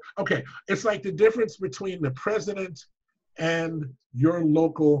is more, okay, it's like the difference between the president and your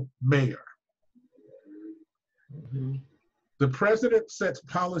local mayor. Mhm. The president sets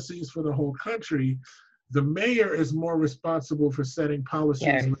policies for the whole country. The mayor is more responsible for setting policies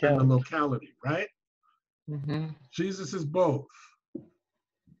Carry it within the out. locality, right? Mhm. Jesus is both.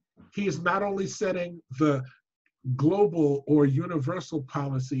 He is not only setting the global or universal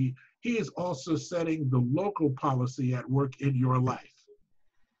policy, he is also setting the local policy at work in your life.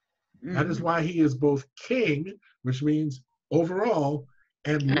 That is why he is both king, which means overall,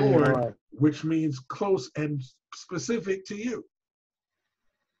 and And Lord, Lord. which means close and specific to you.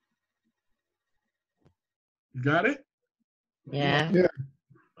 You got it? Yeah. Yeah.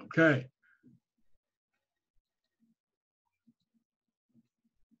 Okay.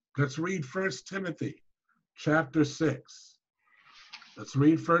 Let's read 1 Timothy chapter 6. Let's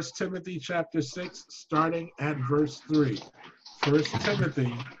read 1 Timothy chapter 6, starting at verse 3. 1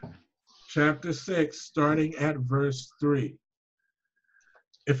 Timothy chapter 6, starting at verse 3.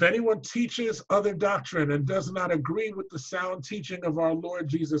 If anyone teaches other doctrine and does not agree with the sound teaching of our Lord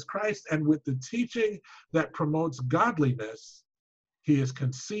Jesus Christ and with the teaching that promotes godliness, he is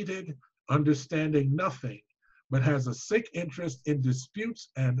conceited, understanding nothing, but has a sick interest in disputes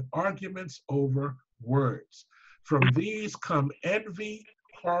and arguments over words. From these come envy,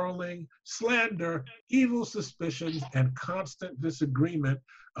 quarreling, slander, evil suspicions, and constant disagreement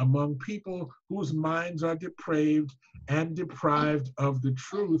among people whose minds are depraved and deprived of the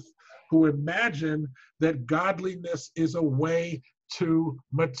truth, who imagine that godliness is a way to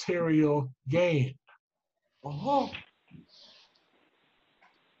material gain. Oh.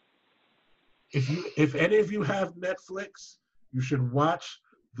 If any of you have Netflix, you should watch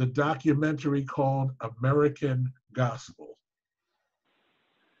the documentary called American Gospel.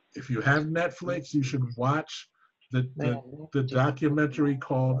 If you have Netflix, you should watch the documentary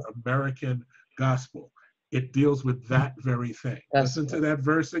called American Gospel. It deals with that very thing. Listen to that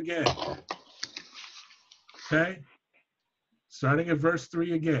verse again. Okay? Starting at verse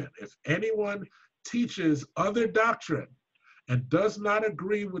 3 again. If anyone teaches other doctrine and does not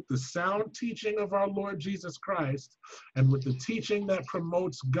agree with the sound teaching of our Lord Jesus Christ and with the teaching that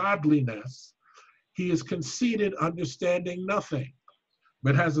promotes godliness, he is conceited, understanding nothing,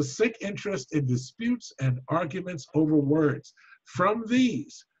 but has a sick interest in disputes and arguments over words. From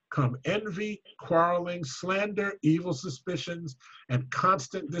these come envy, quarreling, slander, evil suspicions, and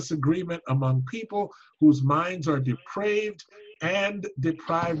constant disagreement among people whose minds are depraved and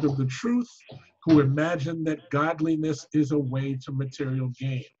deprived of the truth, who imagine that godliness is a way to material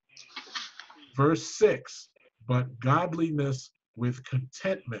gain. Verse 6, but godliness with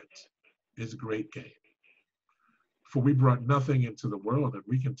contentment is great gain. For we brought nothing into the world, and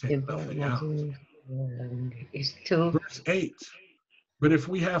we can take nothing out. It's too. Verse 8, but if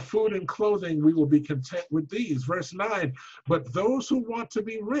we have food and clothing, we will be content with these. Verse 9, but those who want to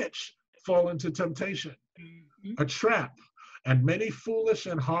be rich fall into temptation, a trap, and many foolish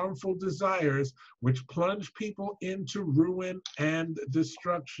and harmful desires which plunge people into ruin and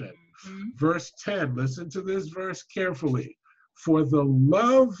destruction. Verse 10, listen to this verse carefully. For the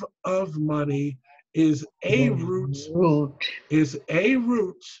love of money is a root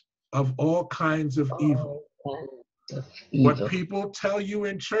of all kinds of evil. What people tell you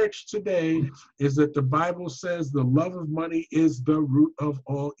in church today is that the Bible says the love of money is the root of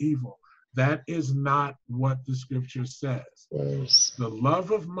all evil. That is not what the scripture says. Yes. The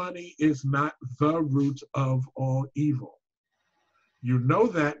love of money is not the root of all evil. You know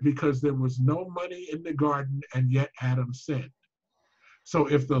that because there was no money in the garden and yet Adam sinned. So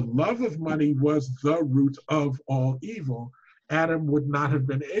if the love of money was the root of all evil, Adam would not have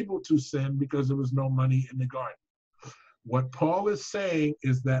been able to sin because there was no money in the garden. What Paul is saying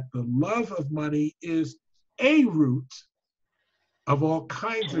is that the love of money is a root of all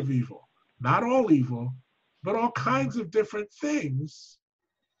kinds of evil. Not all evil, but all kinds of different things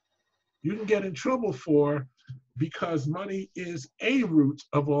you can get in trouble for because money is a root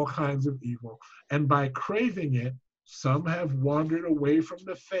of all kinds of evil. And by craving it, some have wandered away from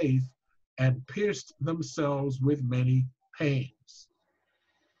the faith and pierced themselves with many pains.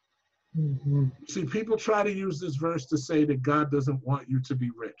 See, people try to use this verse to say that God doesn't want you to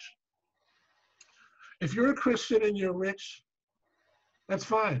be rich. If you're a Christian and you're rich, that's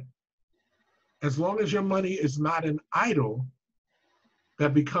fine. As long as your money is not an idol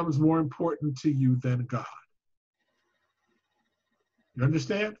that becomes more important to you than God. You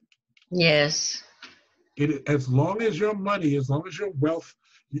understand? Yes. As long as your money, as long as your wealth,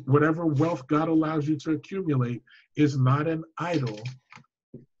 whatever wealth God allows you to accumulate is not an idol,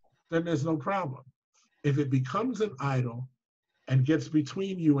 then there's no problem. If it becomes an idol and gets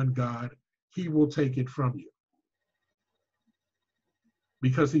between you and God, he will take it from you.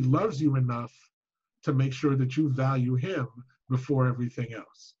 Because he loves you enough to make sure that you value him before everything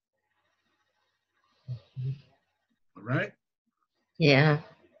else. All right? Yeah.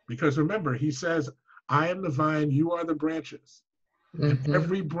 Because remember, he says, I am the vine, you are the branches. And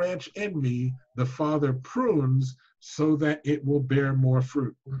every branch in me, the Father prunes so that it will bear more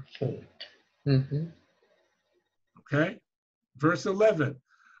fruit. Okay? Verse 11,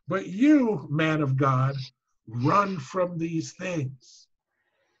 but you, man of God, run from these things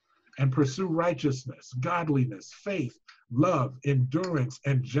and pursue righteousness, godliness, faith, love, endurance,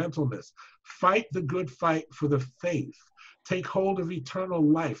 and gentleness. Fight the good fight for the faith. Take hold of eternal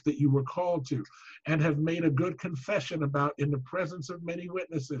life that you were called to and have made a good confession about in the presence of many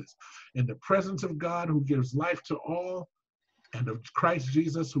witnesses, in the presence of God who gives life to all, and of Christ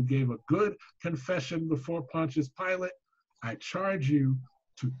Jesus who gave a good confession before Pontius Pilate. I charge you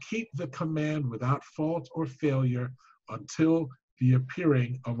to keep the command without fault or failure until the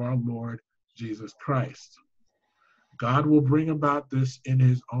appearing of our Lord Jesus Christ. God will bring about this in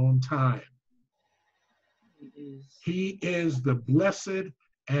his own time. He is the blessed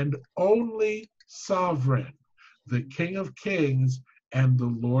and only sovereign, the King of Kings and the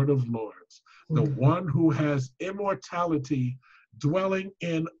Lord of Lords, the one who has immortality dwelling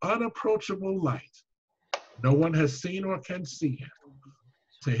in unapproachable light. No one has seen or can see him.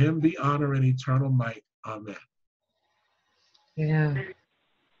 To him be honor and eternal might. Amen. Yeah.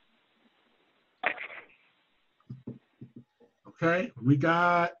 Okay, we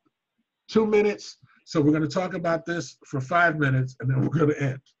got 2 minutes. So we're going to talk about this for 5 minutes and then we're going to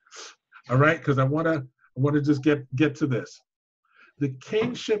end. All right, because I want to just get to this. The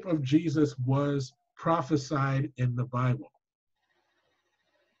kingship of Jesus was prophesied in the Bible.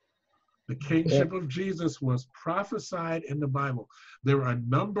 The kingship of Jesus was prophesied in the Bible. There are a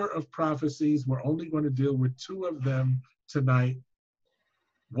number of prophecies. We're only going to deal with 2 of them tonight.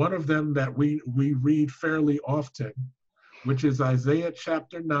 One of them that we read fairly often, which is Isaiah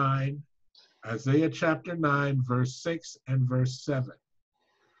chapter 9, verse 6 and verse 7.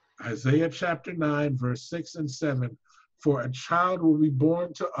 Isaiah chapter 9, verse 6 and 7. For a child will be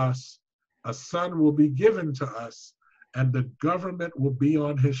born to us, a son will be given to us, and the government will be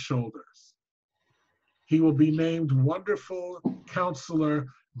on his shoulders. He will be named Wonderful Counselor,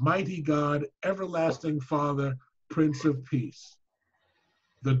 mighty God, everlasting Father, Prince of Peace.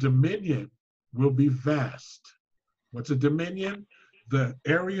 The dominion will be vast. What's a dominion? The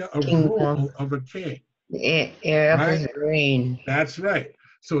area of rule of a king. The air of Right? his reign. That's right.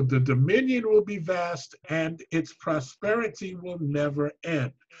 So the dominion will be vast and its prosperity will never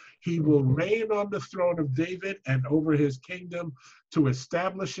end. He will reign on the throne of David and over his kingdom to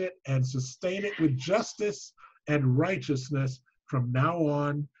establish it and sustain it with justice and righteousness from now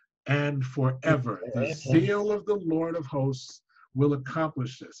on and forever. The zeal of the Lord of hosts will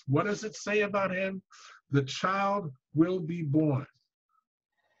accomplish this. What does it say about him? The child will be born.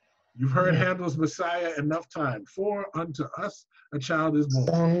 You've heard Handel's Messiah enough time. For unto us a child is born.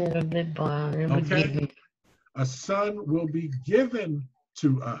 Son will be born. Will be Okay? given. A son will be given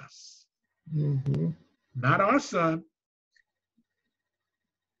to us. Not our son.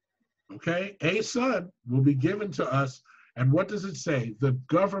 Okay? A son will be given to us. And what does it say? The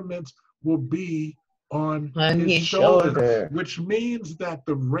government will be on his shoulder, which means that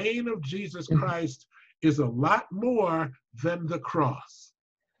the reign of Jesus Christ is a lot more than the cross.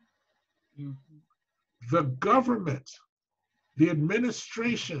 The government, the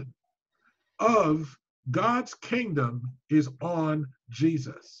administration of God's kingdom is on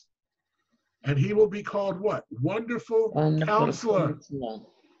Jesus. And he will be called what? Wonderful Counselor.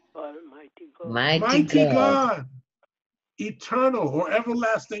 Almighty God. Mighty God. Eternal or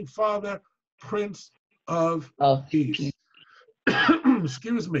everlasting Father, Prince of Peace.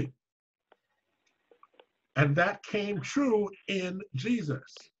 Excuse me. And that came true in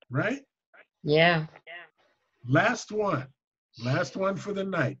Jesus, right? Yeah. Last one for the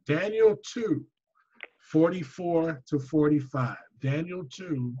night. Daniel 2, 44 to 45. Daniel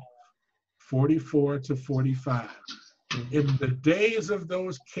 2, 44 to 45. In the days of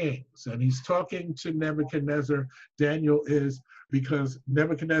those kings, and he's talking to Nebuchadnezzar, Daniel is, because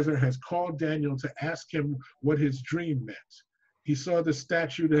Nebuchadnezzar has called Daniel to ask him what his dream meant. He saw the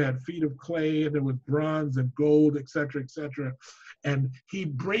statue that had feet of clay and there was bronze and gold, etc., etc. And he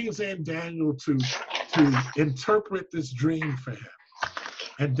brings in Daniel to interpret this dream for him.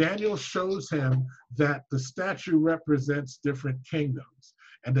 And Daniel shows him that the statue represents different kingdoms.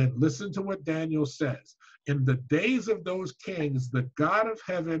 And then listen to what Daniel says. In the days of those kings, the God of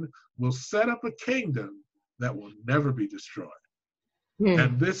heaven will set up a kingdom that will never be destroyed.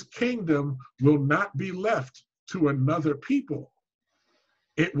 And this kingdom will not be left to another people.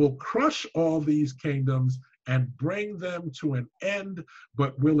 It will crush all these kingdoms and bring them to an end,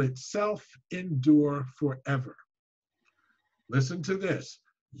 but will itself endure forever. Listen to this.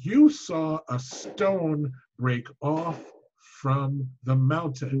 You saw a stone break off from the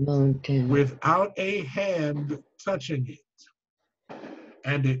mountain without a hand touching it.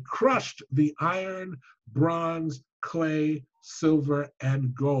 And it crushed the iron, bronze, clay, silver,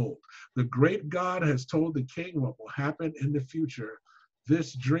 and gold. The great God has told the king what will happen in the future.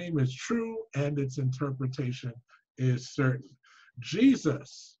 This dream is true and its interpretation is certain.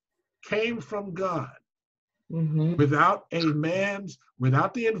 Jesus came from God without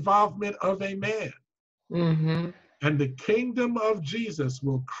the involvement of a man. And the kingdom of Jesus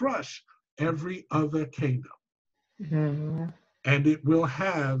will crush every other kingdom. And it will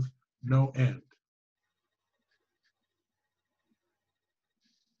have no end.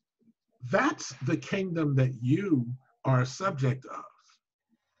 That's the kingdom that you are a subject of.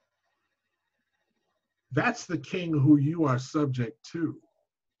 That's the king who you are subject to.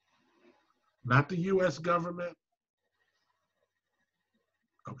 Not the US government.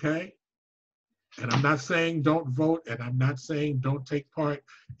 Okay? And I'm not saying don't vote, and I'm not saying don't take part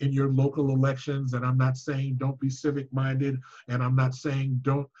in your local elections, and I'm not saying don't be civic-minded, and I'm not saying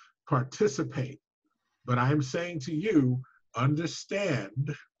don't participate. But I'm saying to you,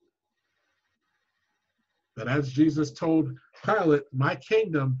 understand that as Jesus told Pilate, my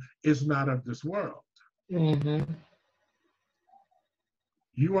kingdom is not of this world.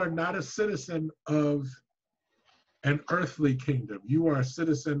 You are not a citizen of an earthly kingdom. You are a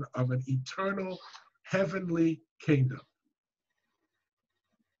citizen of an eternal, heavenly kingdom.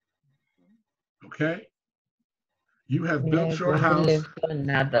 Okay? You have built your house.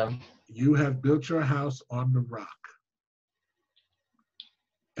 You have built your house on the rock.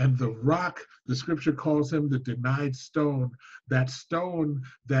 And the rock, the scripture calls him the denied stone, that stone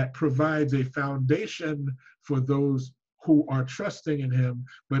that provides a foundation for those who are trusting in him,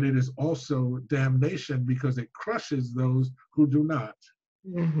 but it is also damnation because it crushes those who do not.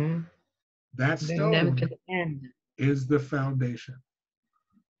 That stone is the foundation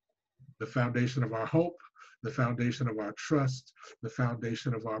of our hope, the foundation of our trust, the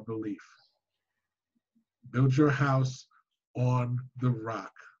foundation of our belief. Build your house on the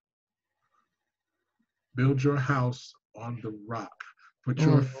rock. Build your house on the rock. Put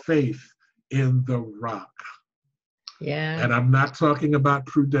your faith in the rock. Yeah. And I'm not talking about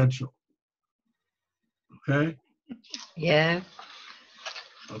Prudential. Okay? Yeah.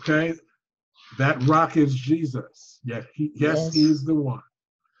 Okay? That rock is Jesus. Yeah, yes, he is the one.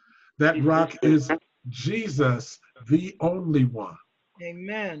 That rock is Jesus, the only one.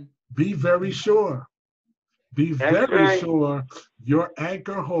 Amen. Be very sure. Be very sure your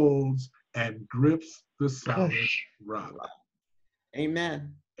anchor holds and grips the solid rock.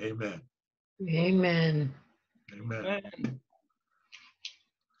 Amen. Amen. Amen. Amen.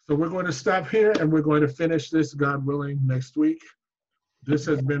 So we're going to stop here and we're going to finish this, God willing, next week. This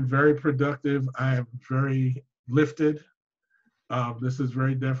has been very productive. I am very lifted. This has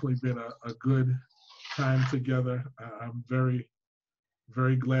very definitely been a good time together. I'm very,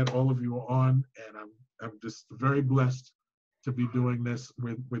 very glad all of you are on, and I'm just very blessed to be doing this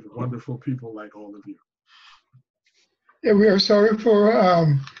with wonderful people like all of you. Yeah, we are sorry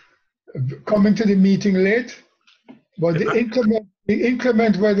for coming to the meeting late, but the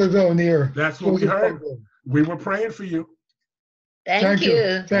inclement weather down here. That's what we heard. We were praying for you. Thank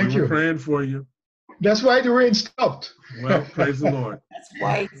you. Thank we you. were praying for you. That's why the rain stopped. Well, praise the Lord. That's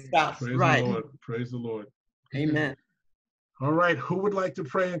why it stops. Praise Right. the Lord. Praise the Lord. Amen. All right. Who would like to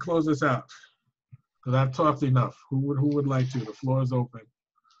pray and close us out? Because I've talked enough. Who would like to? The floor is open.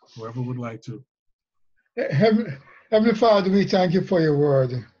 Whoever would like to. Heavenly Father, we thank you for your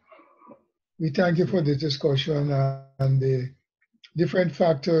word. We thank you for the discussion and the different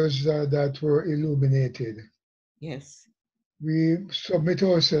factors that were illuminated. Yes. We submit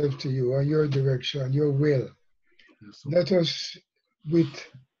ourselves to you and your direction, your will. Yes, Let us, with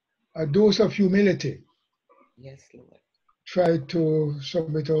a dose of humility, Yes, Lord. try to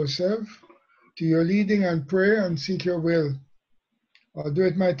submit ourselves to your leading and pray and seek your will. Although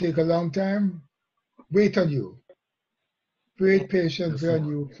it might take a long time, wait on you. Wait patiently on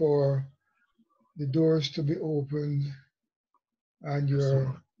you for the doors to be opened and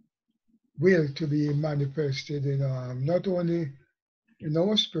your will to be manifested in not only in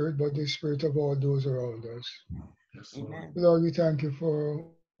our spirit, but the spirit of all those around us. Yes, Lord. Lord, we thank you for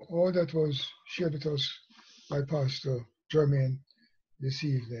all that was shared with us by Pastor Jermaine this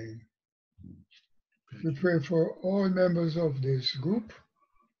evening. We pray for all members of this group,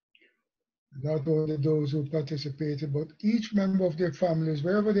 not only those who participated, but each member of their families,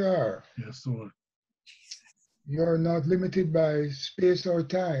 wherever they are. Yes, Lord. You're not limited by space or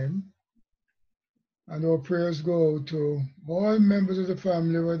time. And our prayers go to all members of the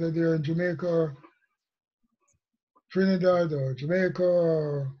family, whether they're in Jamaica or Trinidad or Jamaica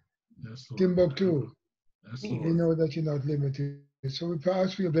or Timbuktu. Yes, We Lord. know that you're not limited. So we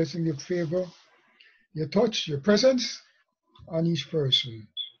ask for your blessing, your favor, your touch, your presence on each person.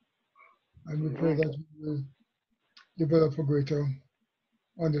 And we pray that you will develop a greater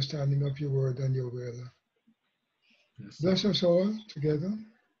understanding of your word and your will. Yes, Bless us all together.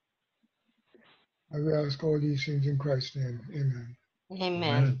 And we ask all these things in Christ's name. Amen.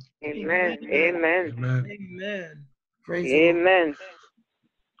 Amen. Amen. Amen. Amen. Amen. Praise the Lord. Amen.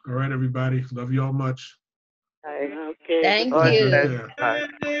 All right, everybody. Love you all much. Okay. Thank God you. bless.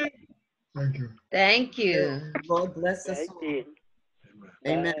 Thank you. Thank you. Lord bless us Thank all. you.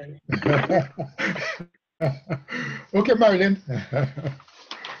 Amen. Okay, Marilyn.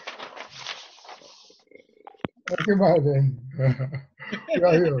 Okay, Marilyn.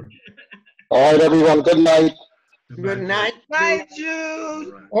 You're here. All right, everyone. Good night. Good night. Night,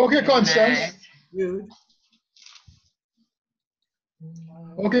 Jude. Okay, Constance. Night. Jude.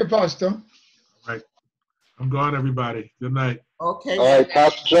 Okay, Pastor. All right. I'm gone, everybody. Good night. Okay. All right,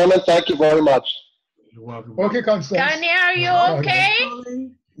 Pastor German, thank you very much. You're welcome. Okay, Constance. Connie, are you okay?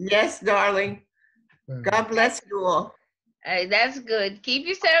 Yes, darling. God bless you all. That's good. Keep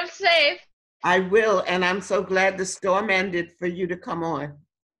yourself safe. I will, and I'm so glad the storm ended for you to come on.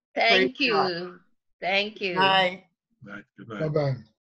 Thank Praise God. you. Thank you. Bye. Good night. Bye-bye.